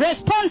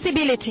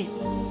responsibility.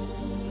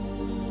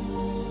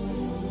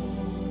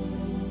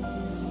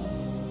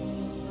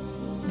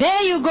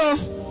 There you go.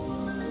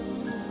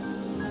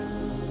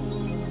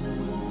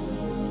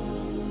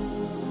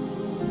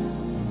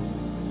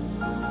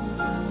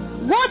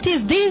 What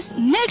is this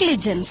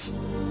negligence?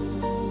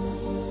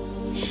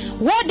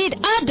 What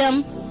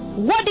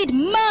did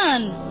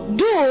man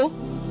do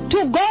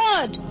to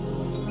God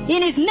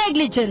in his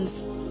negligence?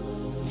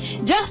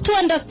 Just to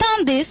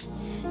understand this,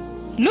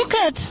 look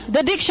at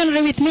the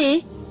dictionary with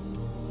me.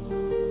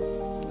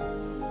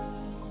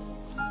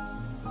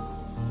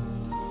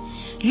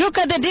 Look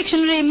at the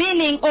dictionary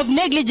meaning of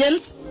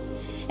negligence,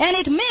 and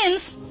it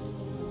means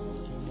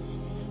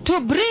to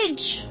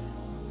breach.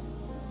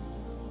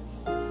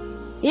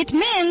 It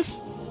means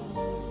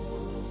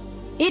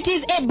it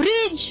is a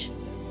breach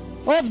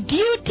of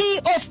duty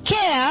of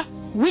care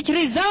which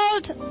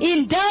result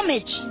in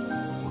damage.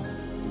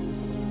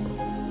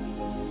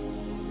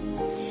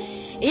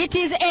 It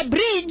is a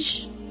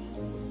breach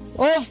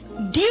of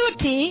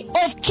duty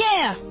of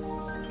care,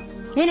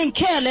 meaning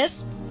careless,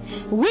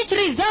 which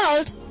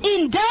result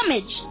in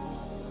damage.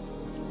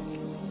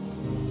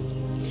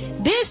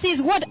 This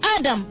is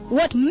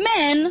what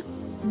man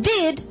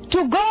did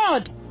to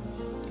God.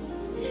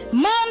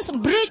 Man's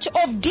breach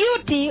of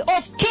duty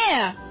of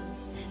care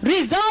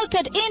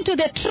resulted into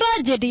the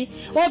tragedy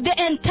of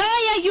the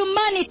entire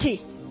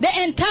humanity,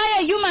 the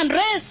entire human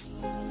race.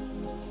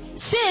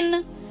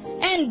 Sin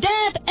and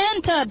death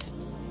entered.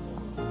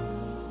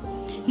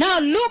 Now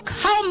look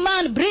how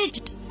man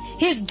breached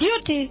his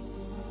duty,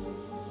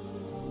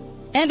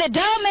 and the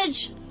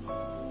damage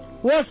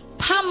was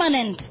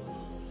permanent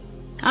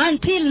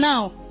until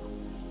now.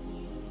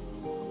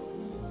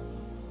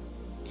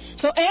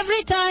 So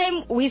every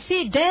time we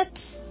see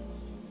deaths,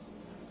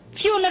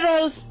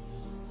 funerals,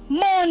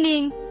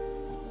 mourning,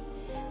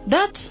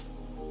 that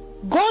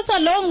goes a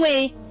long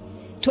way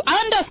to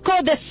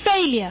underscore the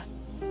failure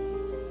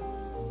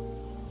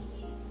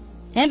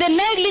and the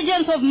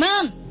negligence of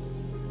man.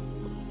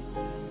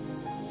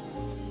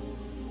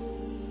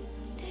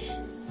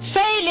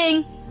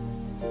 Failing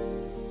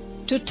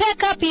to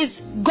take up his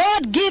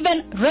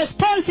God-given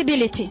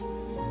responsibility.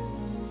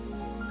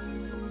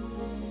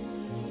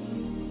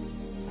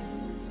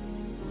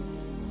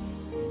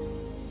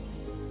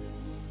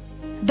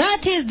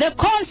 That is the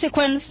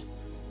consequence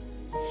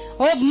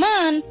of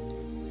man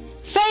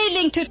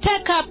failing to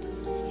take up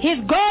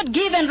his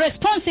God-given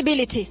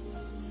responsibility.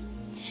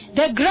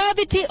 The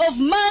gravity of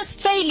man's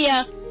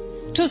failure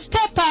to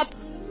step up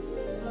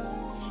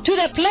to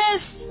the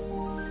place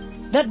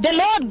that the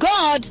Lord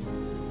God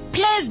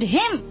placed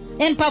him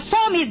and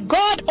perform his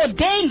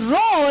God-ordained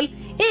role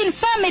in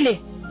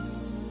family.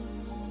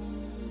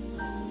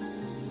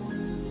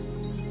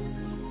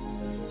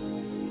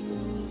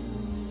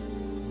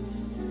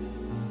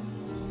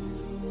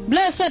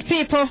 Blessed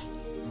people,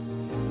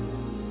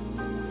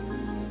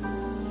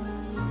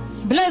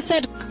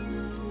 blessed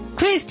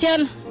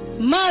Christian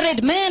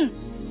married men,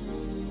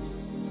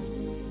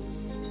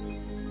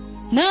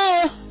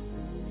 now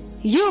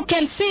you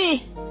can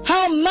see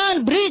how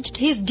man breached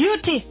his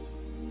duty.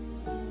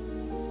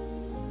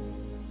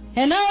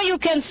 And now you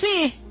can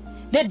see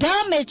the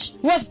damage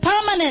was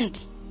permanent.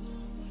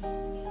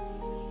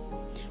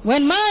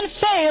 When man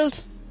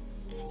failed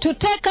to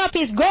take up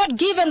his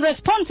God-given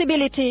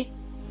responsibility,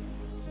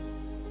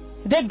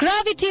 the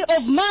gravity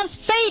of man's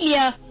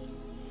failure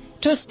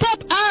to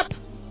step up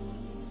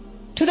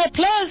to the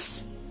place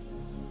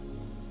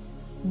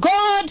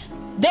God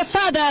the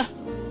Father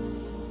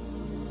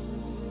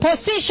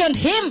positioned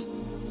him.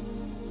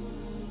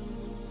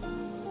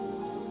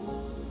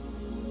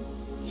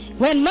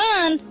 When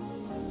man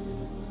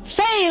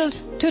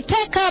failed to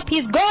take up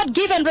his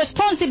God-given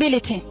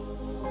responsibility,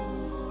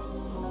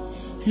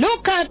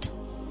 look at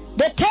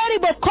the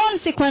terrible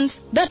consequence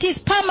that is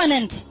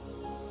permanent.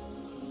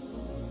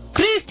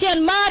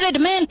 Christian married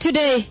men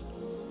today,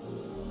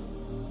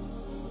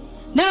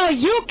 now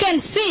you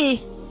can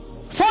see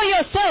for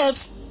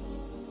yourselves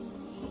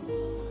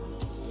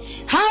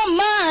how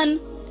man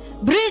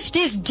breached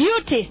his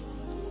duty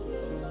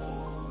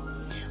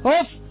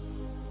of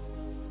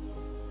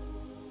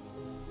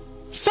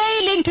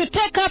failing to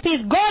take up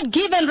his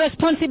God-given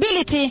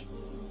responsibility.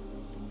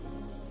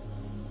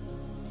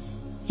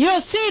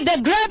 You see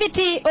the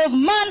gravity of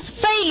man's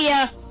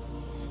failure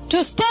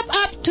to step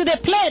up to the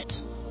plate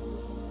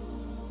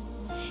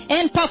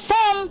and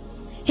perform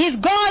his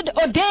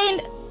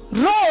God-ordained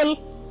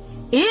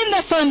role in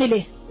the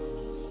family.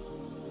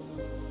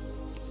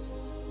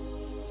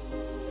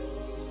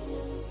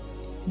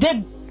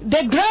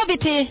 The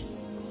gravity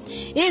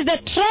is the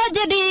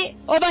tragedy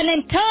of an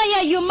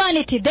entire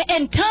humanity. The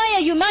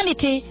entire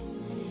humanity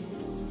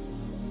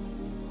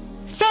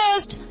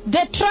faced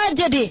the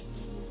tragedy.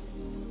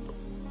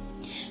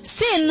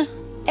 Sin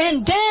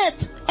and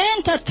death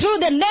entered through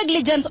the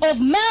negligence of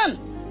man.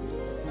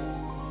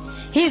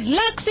 His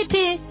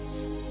laxity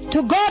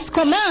to God's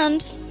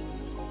commands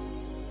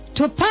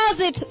to pass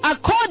it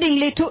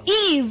accordingly to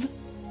Eve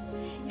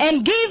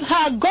and give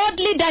her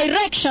godly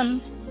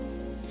directions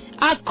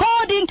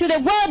according to the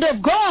word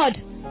of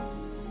God.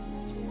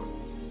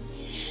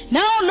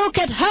 Now look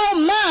at how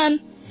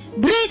man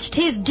breached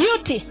his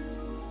duty,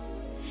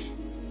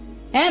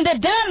 and the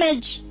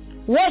damage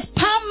was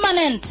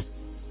permanent.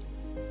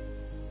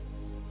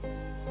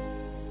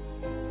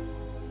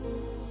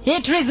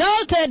 It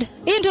resulted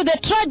into the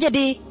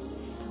tragedy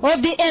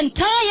of the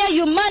entire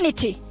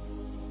humanity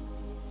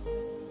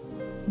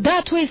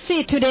that we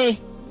see today.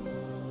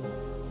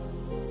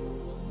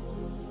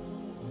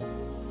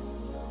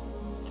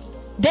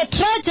 The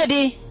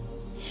tragedy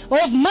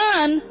of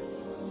man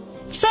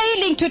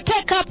failing to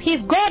take up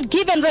his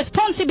God-given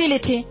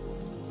responsibility.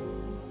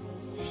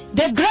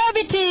 The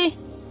gravity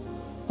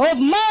of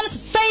man's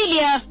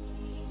failure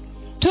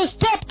to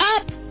step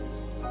up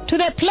to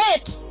the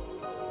plate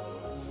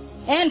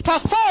and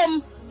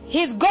perform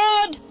his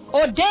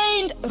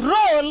God-ordained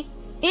role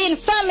in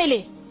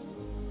family.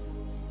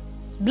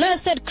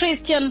 Blessed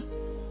Christian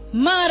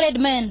married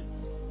men.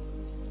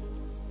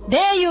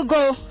 There you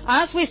go,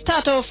 as we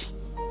start off.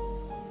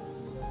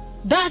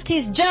 That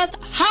is just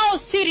how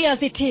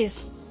serious it is.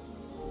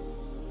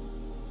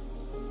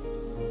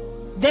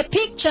 The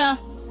picture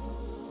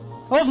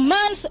of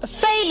man's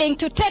failing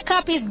to take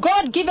up his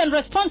God-given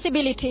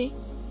responsibility.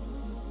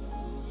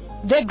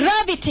 The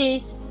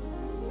gravity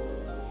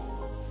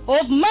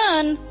of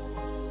man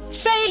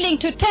failing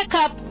to take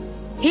up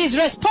his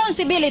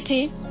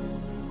responsibility.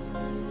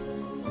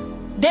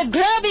 The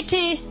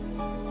gravity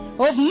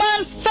of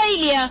man's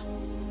failure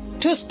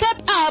to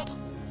step up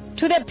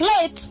to the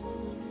plate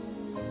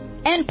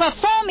and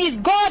perform his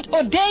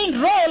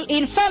God-ordained role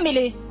in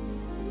family.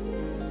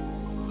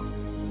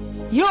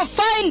 You'll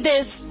find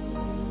this.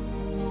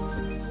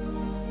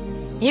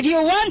 If you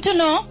want to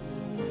know,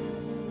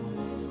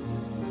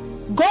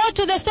 go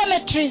to the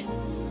cemetery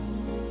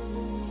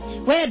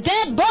where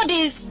dead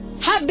bodies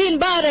have been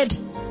buried.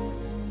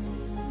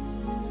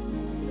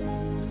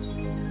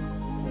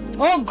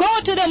 Or go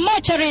to the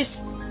mortuaries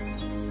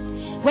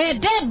where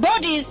dead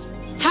bodies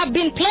have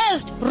been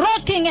placed,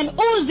 rotting and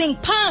oozing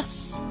pus.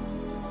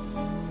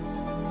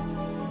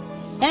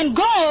 And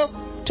go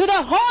to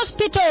the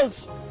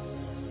hospitals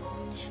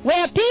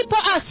where people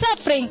are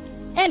suffering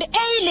and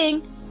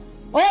ailing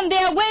on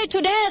their way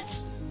to death.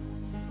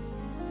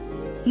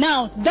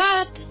 Now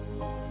that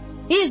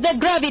is the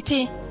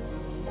gravity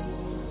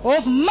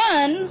of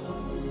man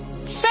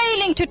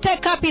failing to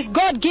take up his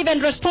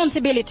God-given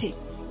responsibility.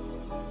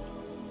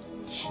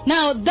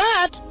 Now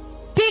that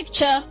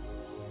picture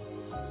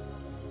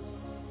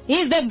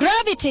is the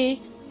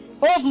gravity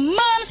of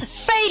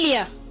man's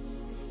failure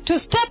to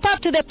step up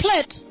to the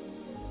plate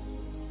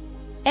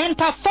and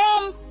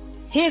perform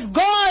his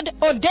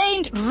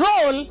God-ordained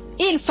role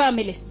in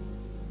family.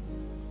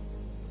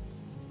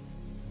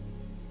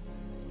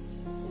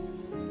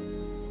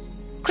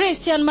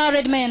 Christian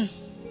married men,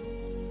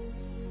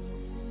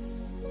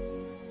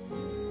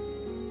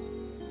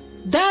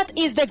 that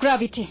is the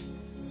gravity.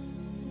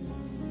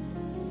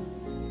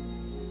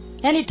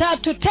 And it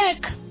had to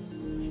take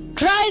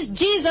Christ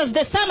Jesus,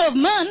 the Son of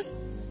Man,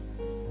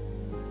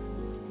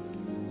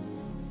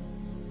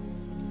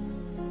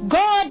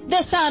 God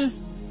the Son,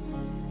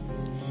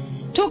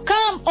 to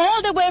come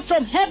all the way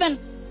from heaven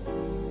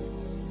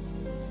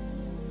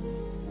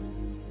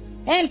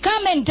and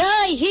come and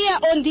die here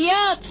on the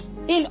earth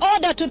in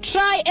order to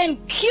try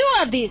and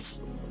cure this.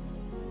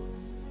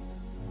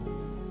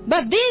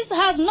 But this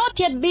has not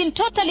yet been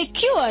totally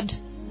cured,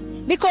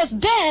 because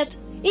death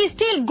is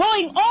still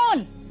going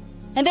on,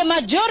 and the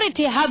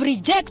majority have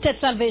rejected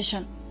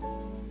salvation.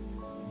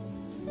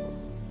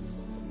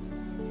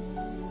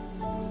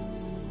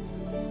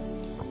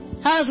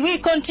 As we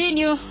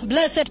continue,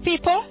 blessed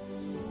people,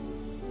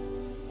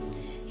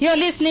 you're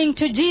listening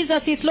to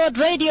Jesus is Lord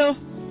Radio,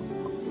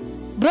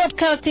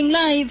 broadcasting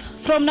live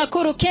from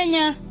Nakuru,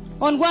 Kenya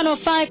on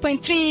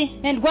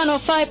 105.3 and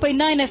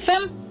 105.9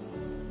 FM.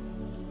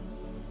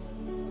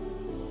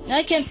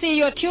 I can see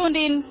you're tuned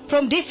in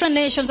from different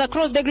nations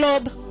across the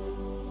globe,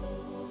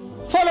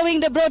 following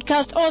the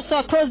broadcast also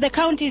across the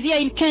counties here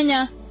in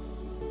Kenya.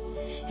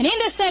 And in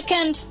the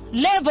second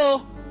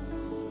level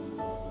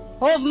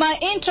of my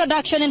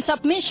introduction and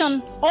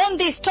submission on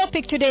this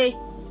topic today,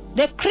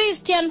 the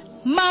Christian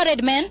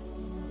married men,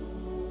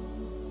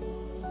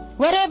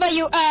 wherever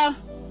you are,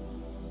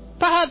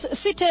 perhaps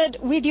seated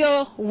with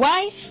your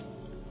wife,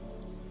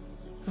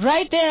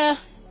 right there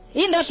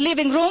in that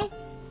living room.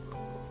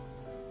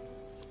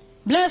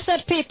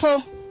 Blessed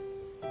people,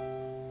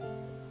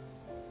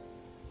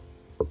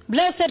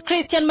 blessed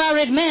Christian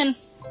married men,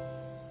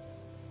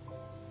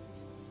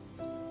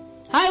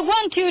 I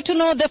want you to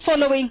know the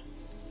following: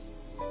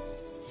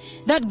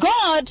 that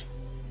God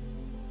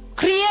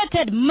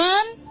created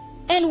man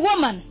and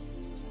woman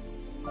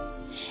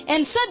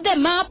and set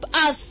them up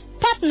as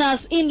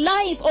partners in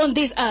life on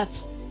this earth.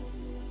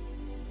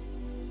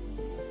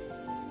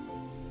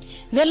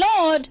 The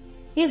Lord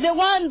is the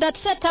one that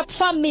set up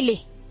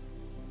family.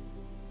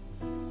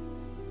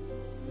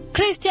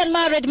 Christian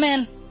married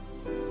men,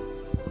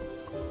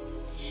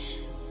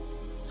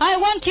 I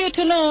want you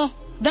to know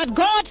that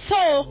God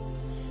saw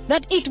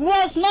that it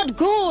was not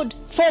good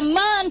for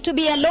man to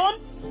be alone,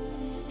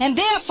 and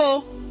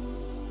therefore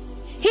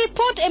he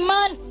put a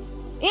man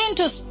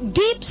into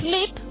deep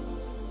sleep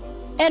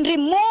and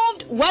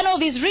removed one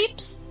of his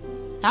ribs,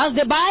 as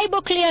the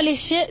Bible clearly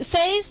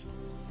says,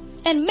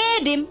 and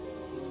made him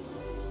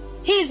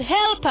his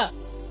helper.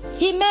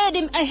 He made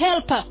him a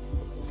helper.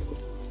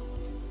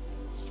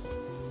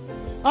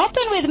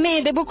 Open with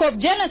me the book of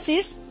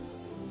Genesis,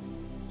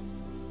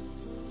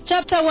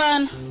 chapter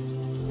 1,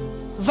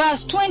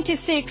 verse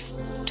 26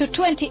 to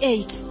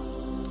 28.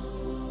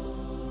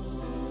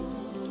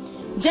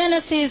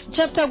 Genesis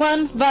chapter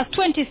 1, verse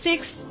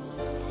 26.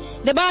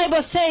 The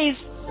Bible says,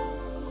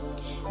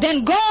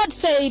 "Then God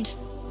said,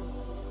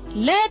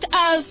 let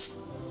us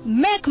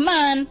make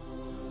man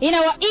in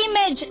our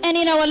image and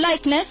in our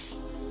likeness,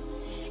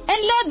 and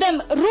let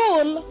them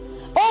rule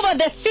over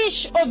the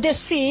fish of the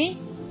sea,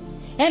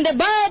 and the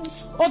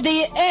birds of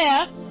the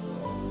air,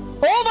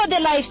 over the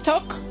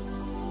livestock,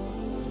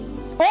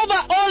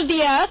 over all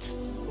the earth,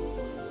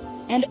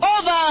 and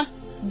over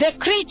the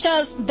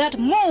creatures that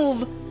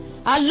move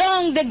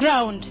along the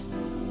ground."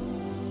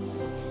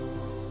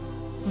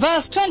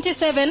 Verse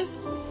 27,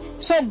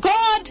 "So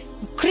God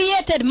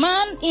created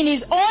man in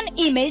his own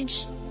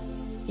image.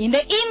 In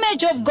the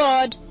image of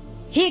God,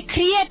 he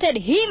created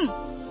him.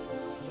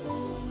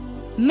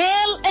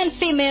 Male and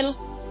female,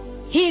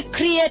 he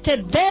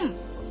created them."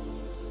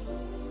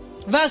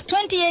 Verse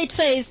 28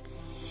 says,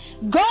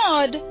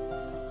 "God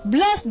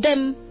blessed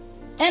them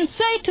and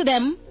said to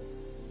them,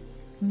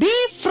 be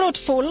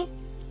fruitful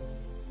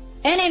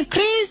and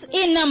increase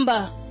in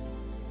number.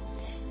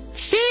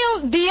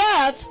 Fill the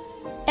earth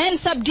and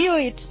subdue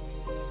it.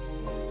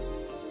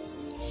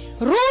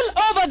 Rule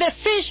over the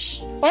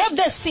fish of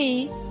the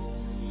sea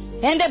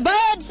and the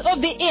birds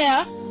of the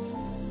air,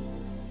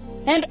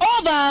 and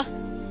over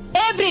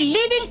every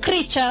living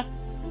creature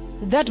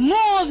that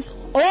moves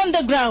on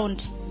the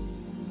ground."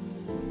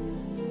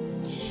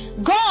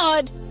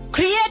 God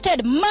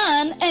created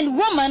man and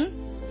woman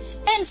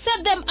and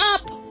set them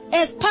up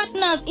as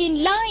partners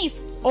in life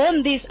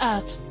on this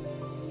earth.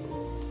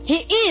 He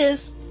is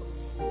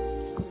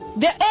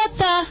the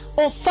author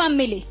of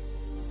family.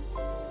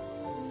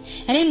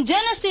 And in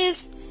Genesis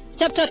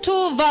chapter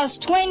 2, verse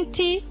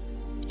 20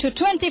 to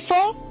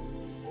 24,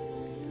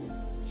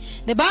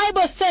 the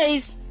Bible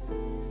says,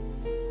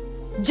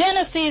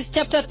 Genesis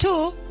chapter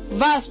 2,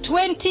 verse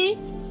 20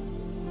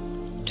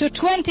 to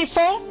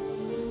 24,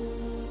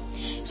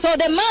 "So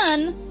the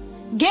man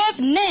gave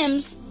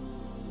names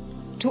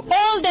to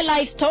all the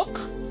livestock,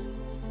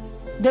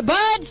 the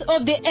birds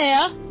of the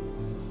air,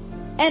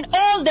 and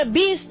all the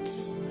beasts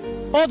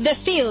of the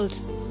field.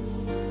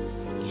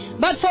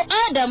 But for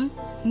Adam,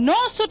 no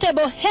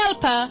suitable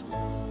helper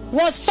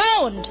was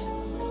found.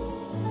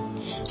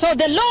 So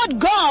the Lord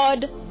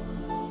God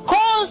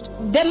caused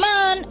the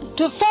man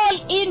to fall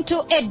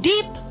into a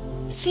deep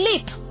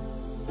sleep.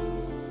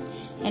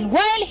 And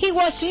while he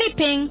was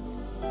sleeping,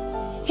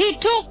 he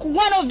took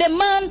one of the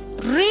man's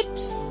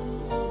ribs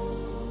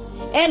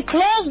and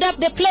closed up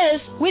the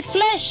place with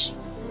flesh.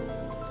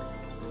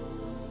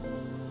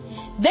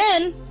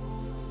 Then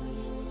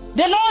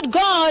the Lord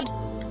God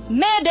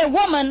made a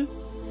woman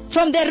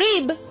from the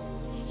rib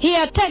he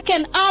had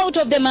taken out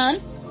of the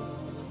man,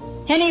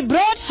 and he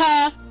brought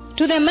her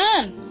to the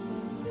man.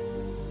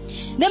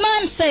 The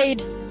man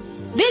said,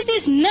 this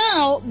is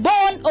now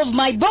bone of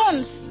my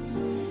bones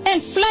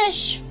and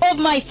flesh of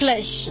my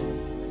flesh.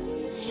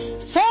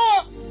 So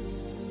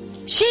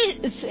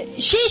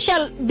she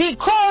shall be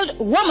called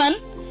woman,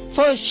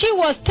 for she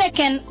was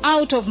taken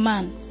out of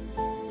man.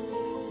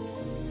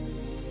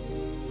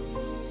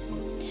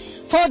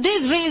 For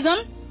this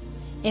reason,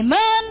 a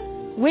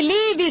man will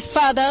leave his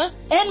father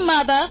and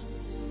mother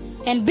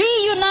and be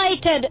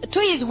united to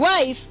his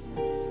wife,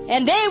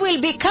 and they will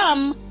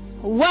become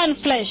one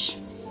flesh.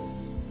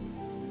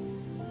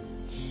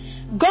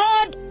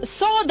 God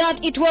saw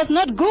that it was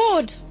not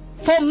good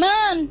for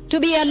man to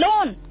be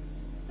alone,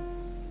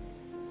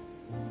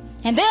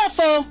 and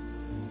therefore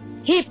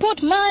he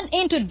put man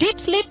into deep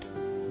sleep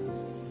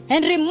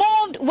and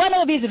removed one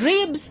of his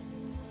ribs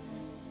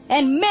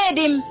and made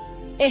him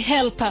a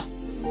helper,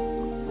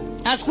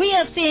 as we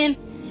have seen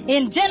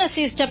in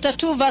Genesis chapter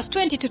 2, verse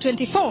 20 to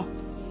 24.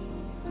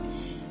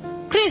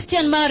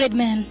 Christian married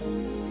men,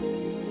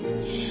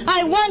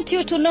 I want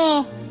you to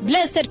know,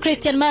 blessed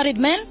Christian married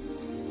men,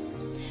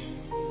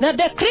 that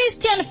the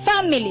Christian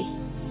family,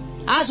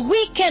 as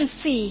we can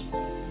see,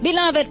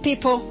 beloved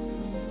people,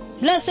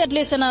 blessed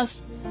listeners,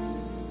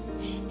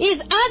 is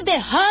at the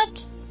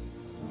heart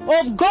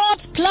of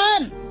God's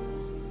plan.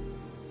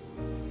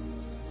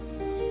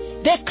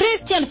 The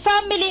Christian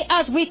family,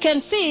 as we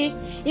can see,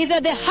 is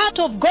at the heart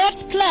of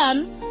God's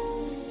plan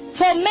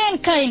for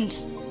mankind,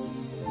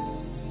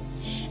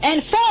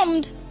 and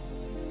formed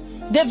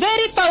the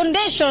very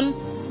foundation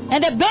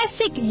and the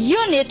basic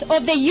unit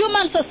of the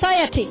human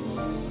society.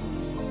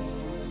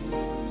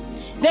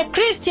 The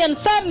Christian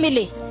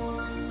family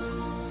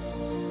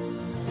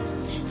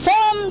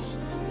forms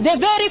the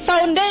very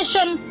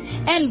foundation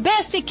and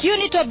basic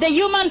unit of the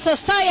human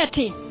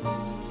society.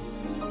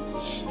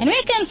 And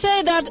we can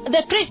say that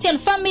the Christian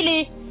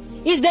family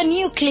is the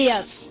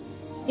nucleus.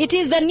 It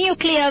is the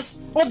nucleus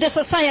of the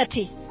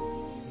society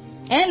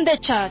and the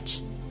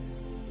church.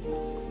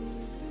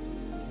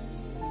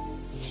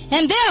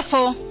 And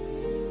therefore,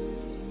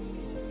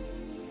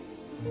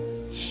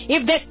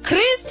 if the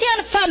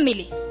Christian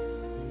family,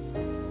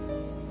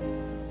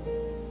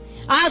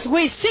 as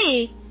we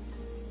see,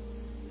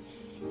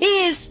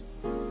 is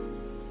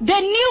the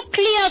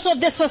nucleus of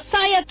the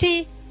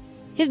society,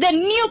 is the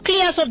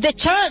nucleus of the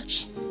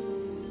church,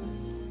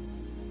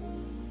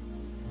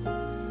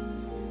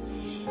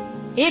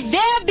 if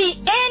there be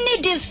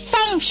any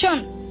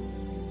dysfunction,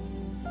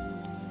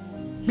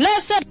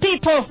 blessed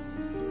people,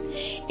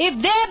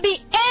 if there be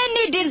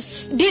any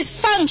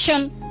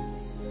dysfunction,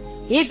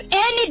 if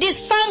any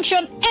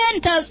dysfunction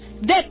enters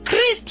the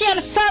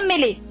Christian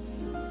family,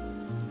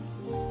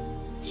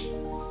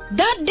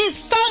 that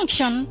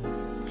dysfunction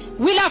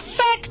will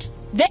affect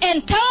the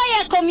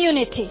entire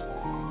community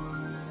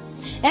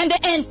and the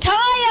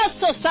entire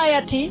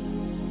society,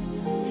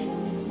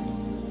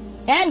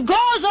 and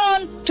goes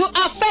on to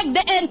affect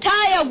the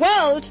entire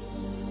world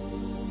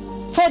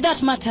for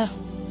that matter.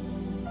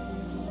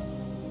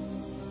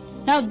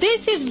 Now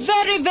this is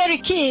very, very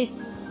key.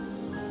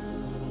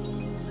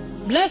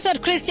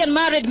 Blessed Christian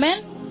married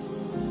men,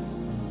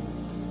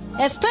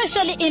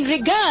 especially in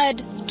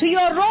regard to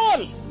your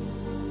role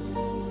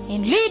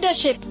in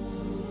leadership,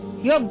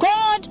 your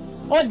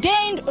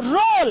God-ordained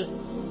role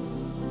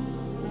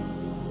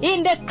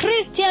in the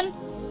Christian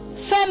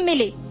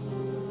family.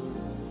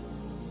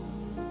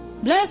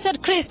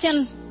 Blessed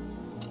Christian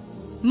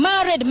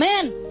married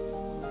men,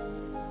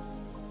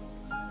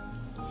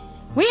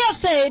 we have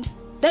said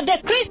that the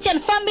Christian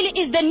family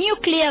is the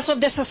nucleus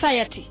of the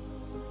society.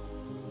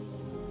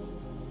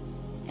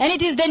 And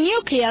it is the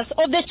nucleus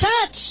of the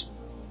church.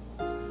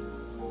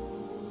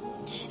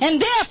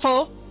 And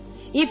therefore,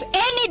 if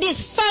any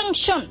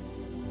dysfunction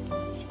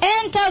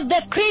enters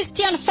the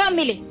Christian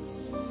family,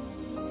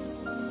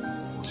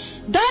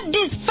 that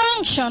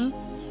dysfunction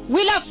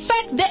will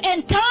affect the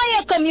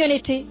entire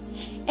community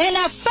and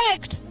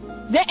affect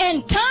the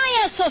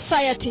entire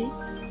society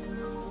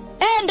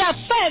and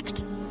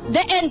affect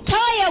the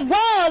entire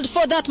world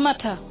for that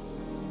matter.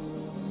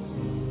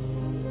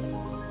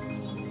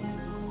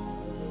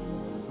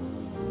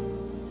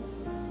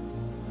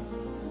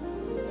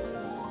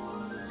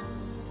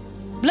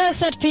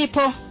 Blessed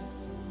people,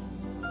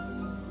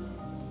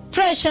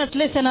 precious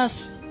listeners,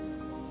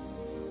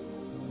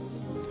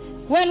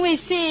 when we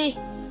see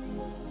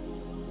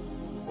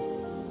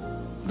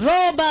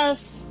robbers,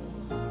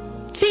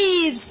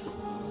 thieves,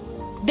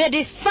 the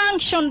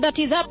dysfunction that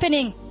is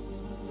happening,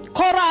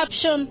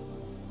 corruption,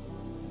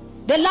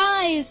 the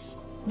lies,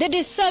 the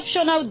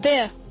deception out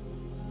there,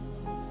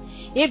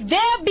 if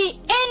there be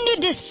any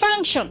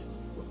dysfunction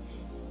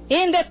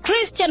in the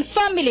Christian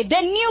family,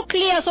 the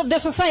nucleus of the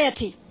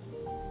society,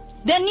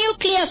 the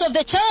nucleus of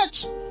the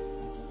church,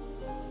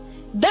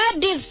 that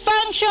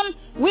dysfunction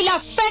will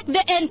affect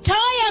the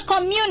entire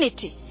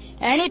community,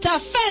 and it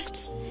affects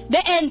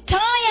the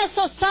entire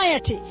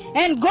society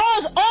and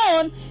goes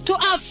on to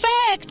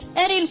affect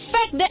and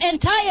infect the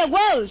entire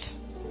world.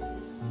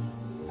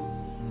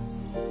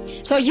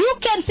 So you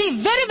can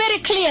see very, very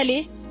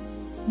clearly,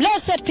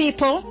 blessed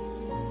people,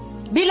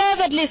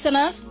 beloved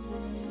listeners,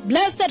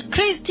 blessed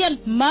Christian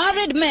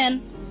married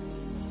men,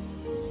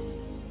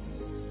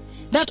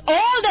 that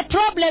all the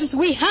problems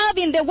we have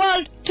in the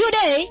world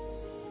today,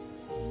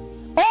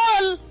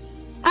 all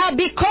are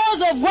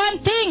because of one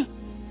thing.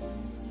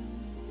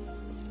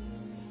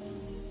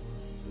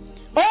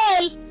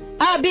 All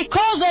are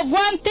because of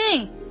one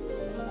thing.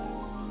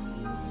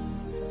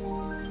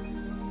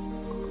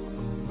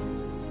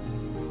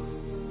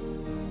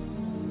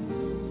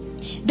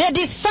 The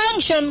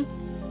dysfunction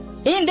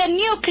in the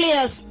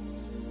nucleus,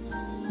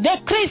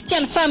 the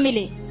Christian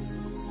family,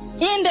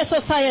 in the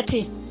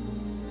society.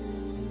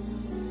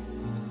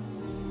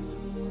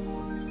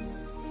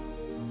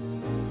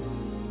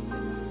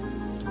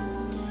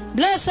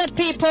 Blessed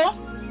people,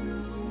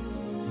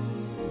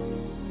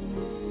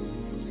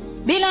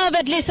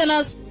 beloved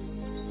listeners,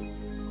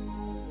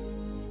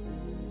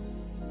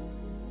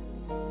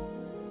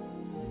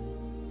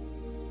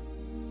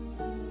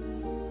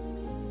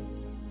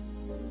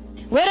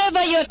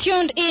 wherever you're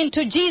tuned in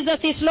to Jesus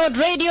is Lord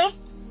Radio,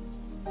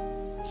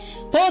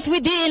 both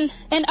within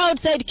and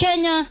outside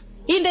Kenya,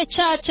 in the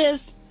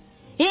churches,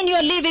 in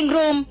your living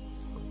room,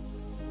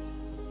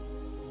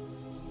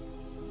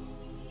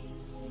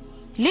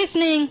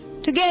 listening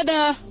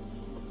together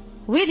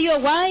with your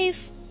wife,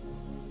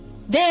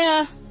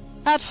 there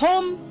at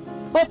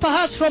home, or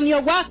perhaps from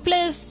your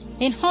workplace,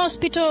 in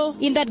hospital,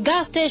 in that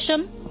gas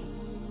station.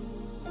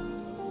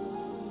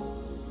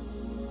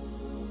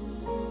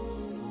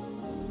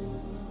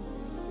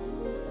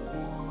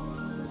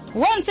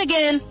 Once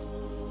again,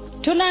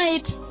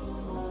 tonight,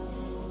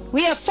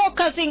 we are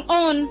focusing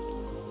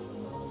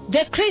on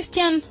the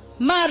Christian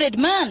married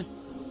man.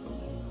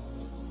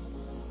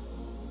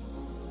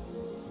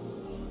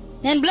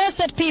 And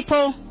blessed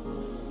people,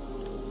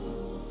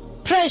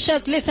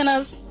 precious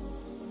listeners,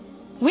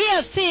 we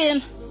have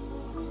seen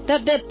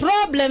that the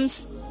problems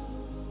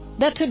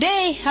that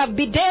today have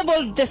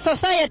bedeviled the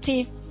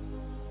society,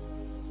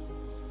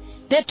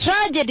 the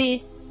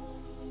tragedy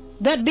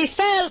that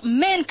befell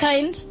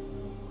mankind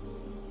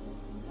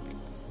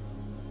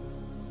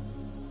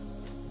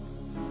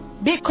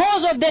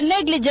because of the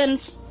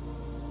negligence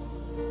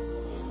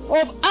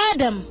of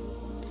Adam,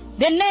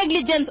 the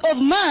negligence of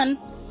man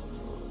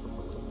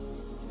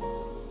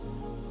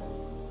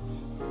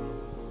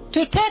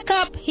to take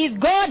up his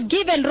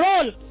God-given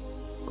role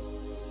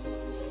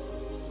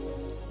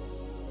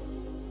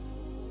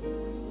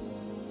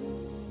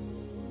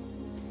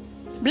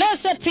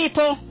blessed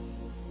people,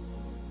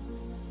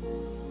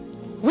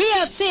 we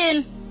have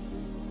seen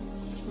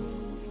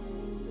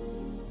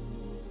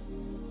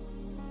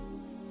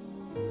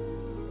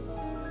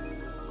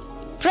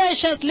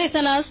precious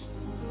listeners,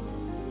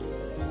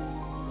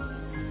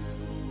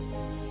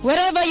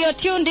 wherever you're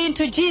tuned in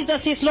to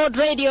Jesus is Lord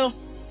Radio,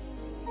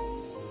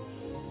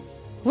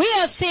 we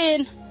have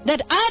seen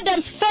that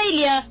Adam's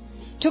failure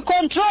to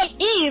control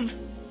Eve,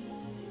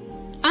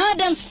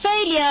 Adam's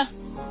failure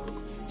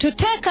to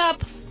take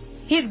up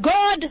his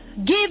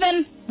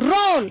God-given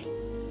role,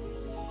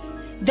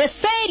 the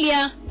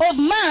failure of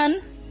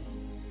man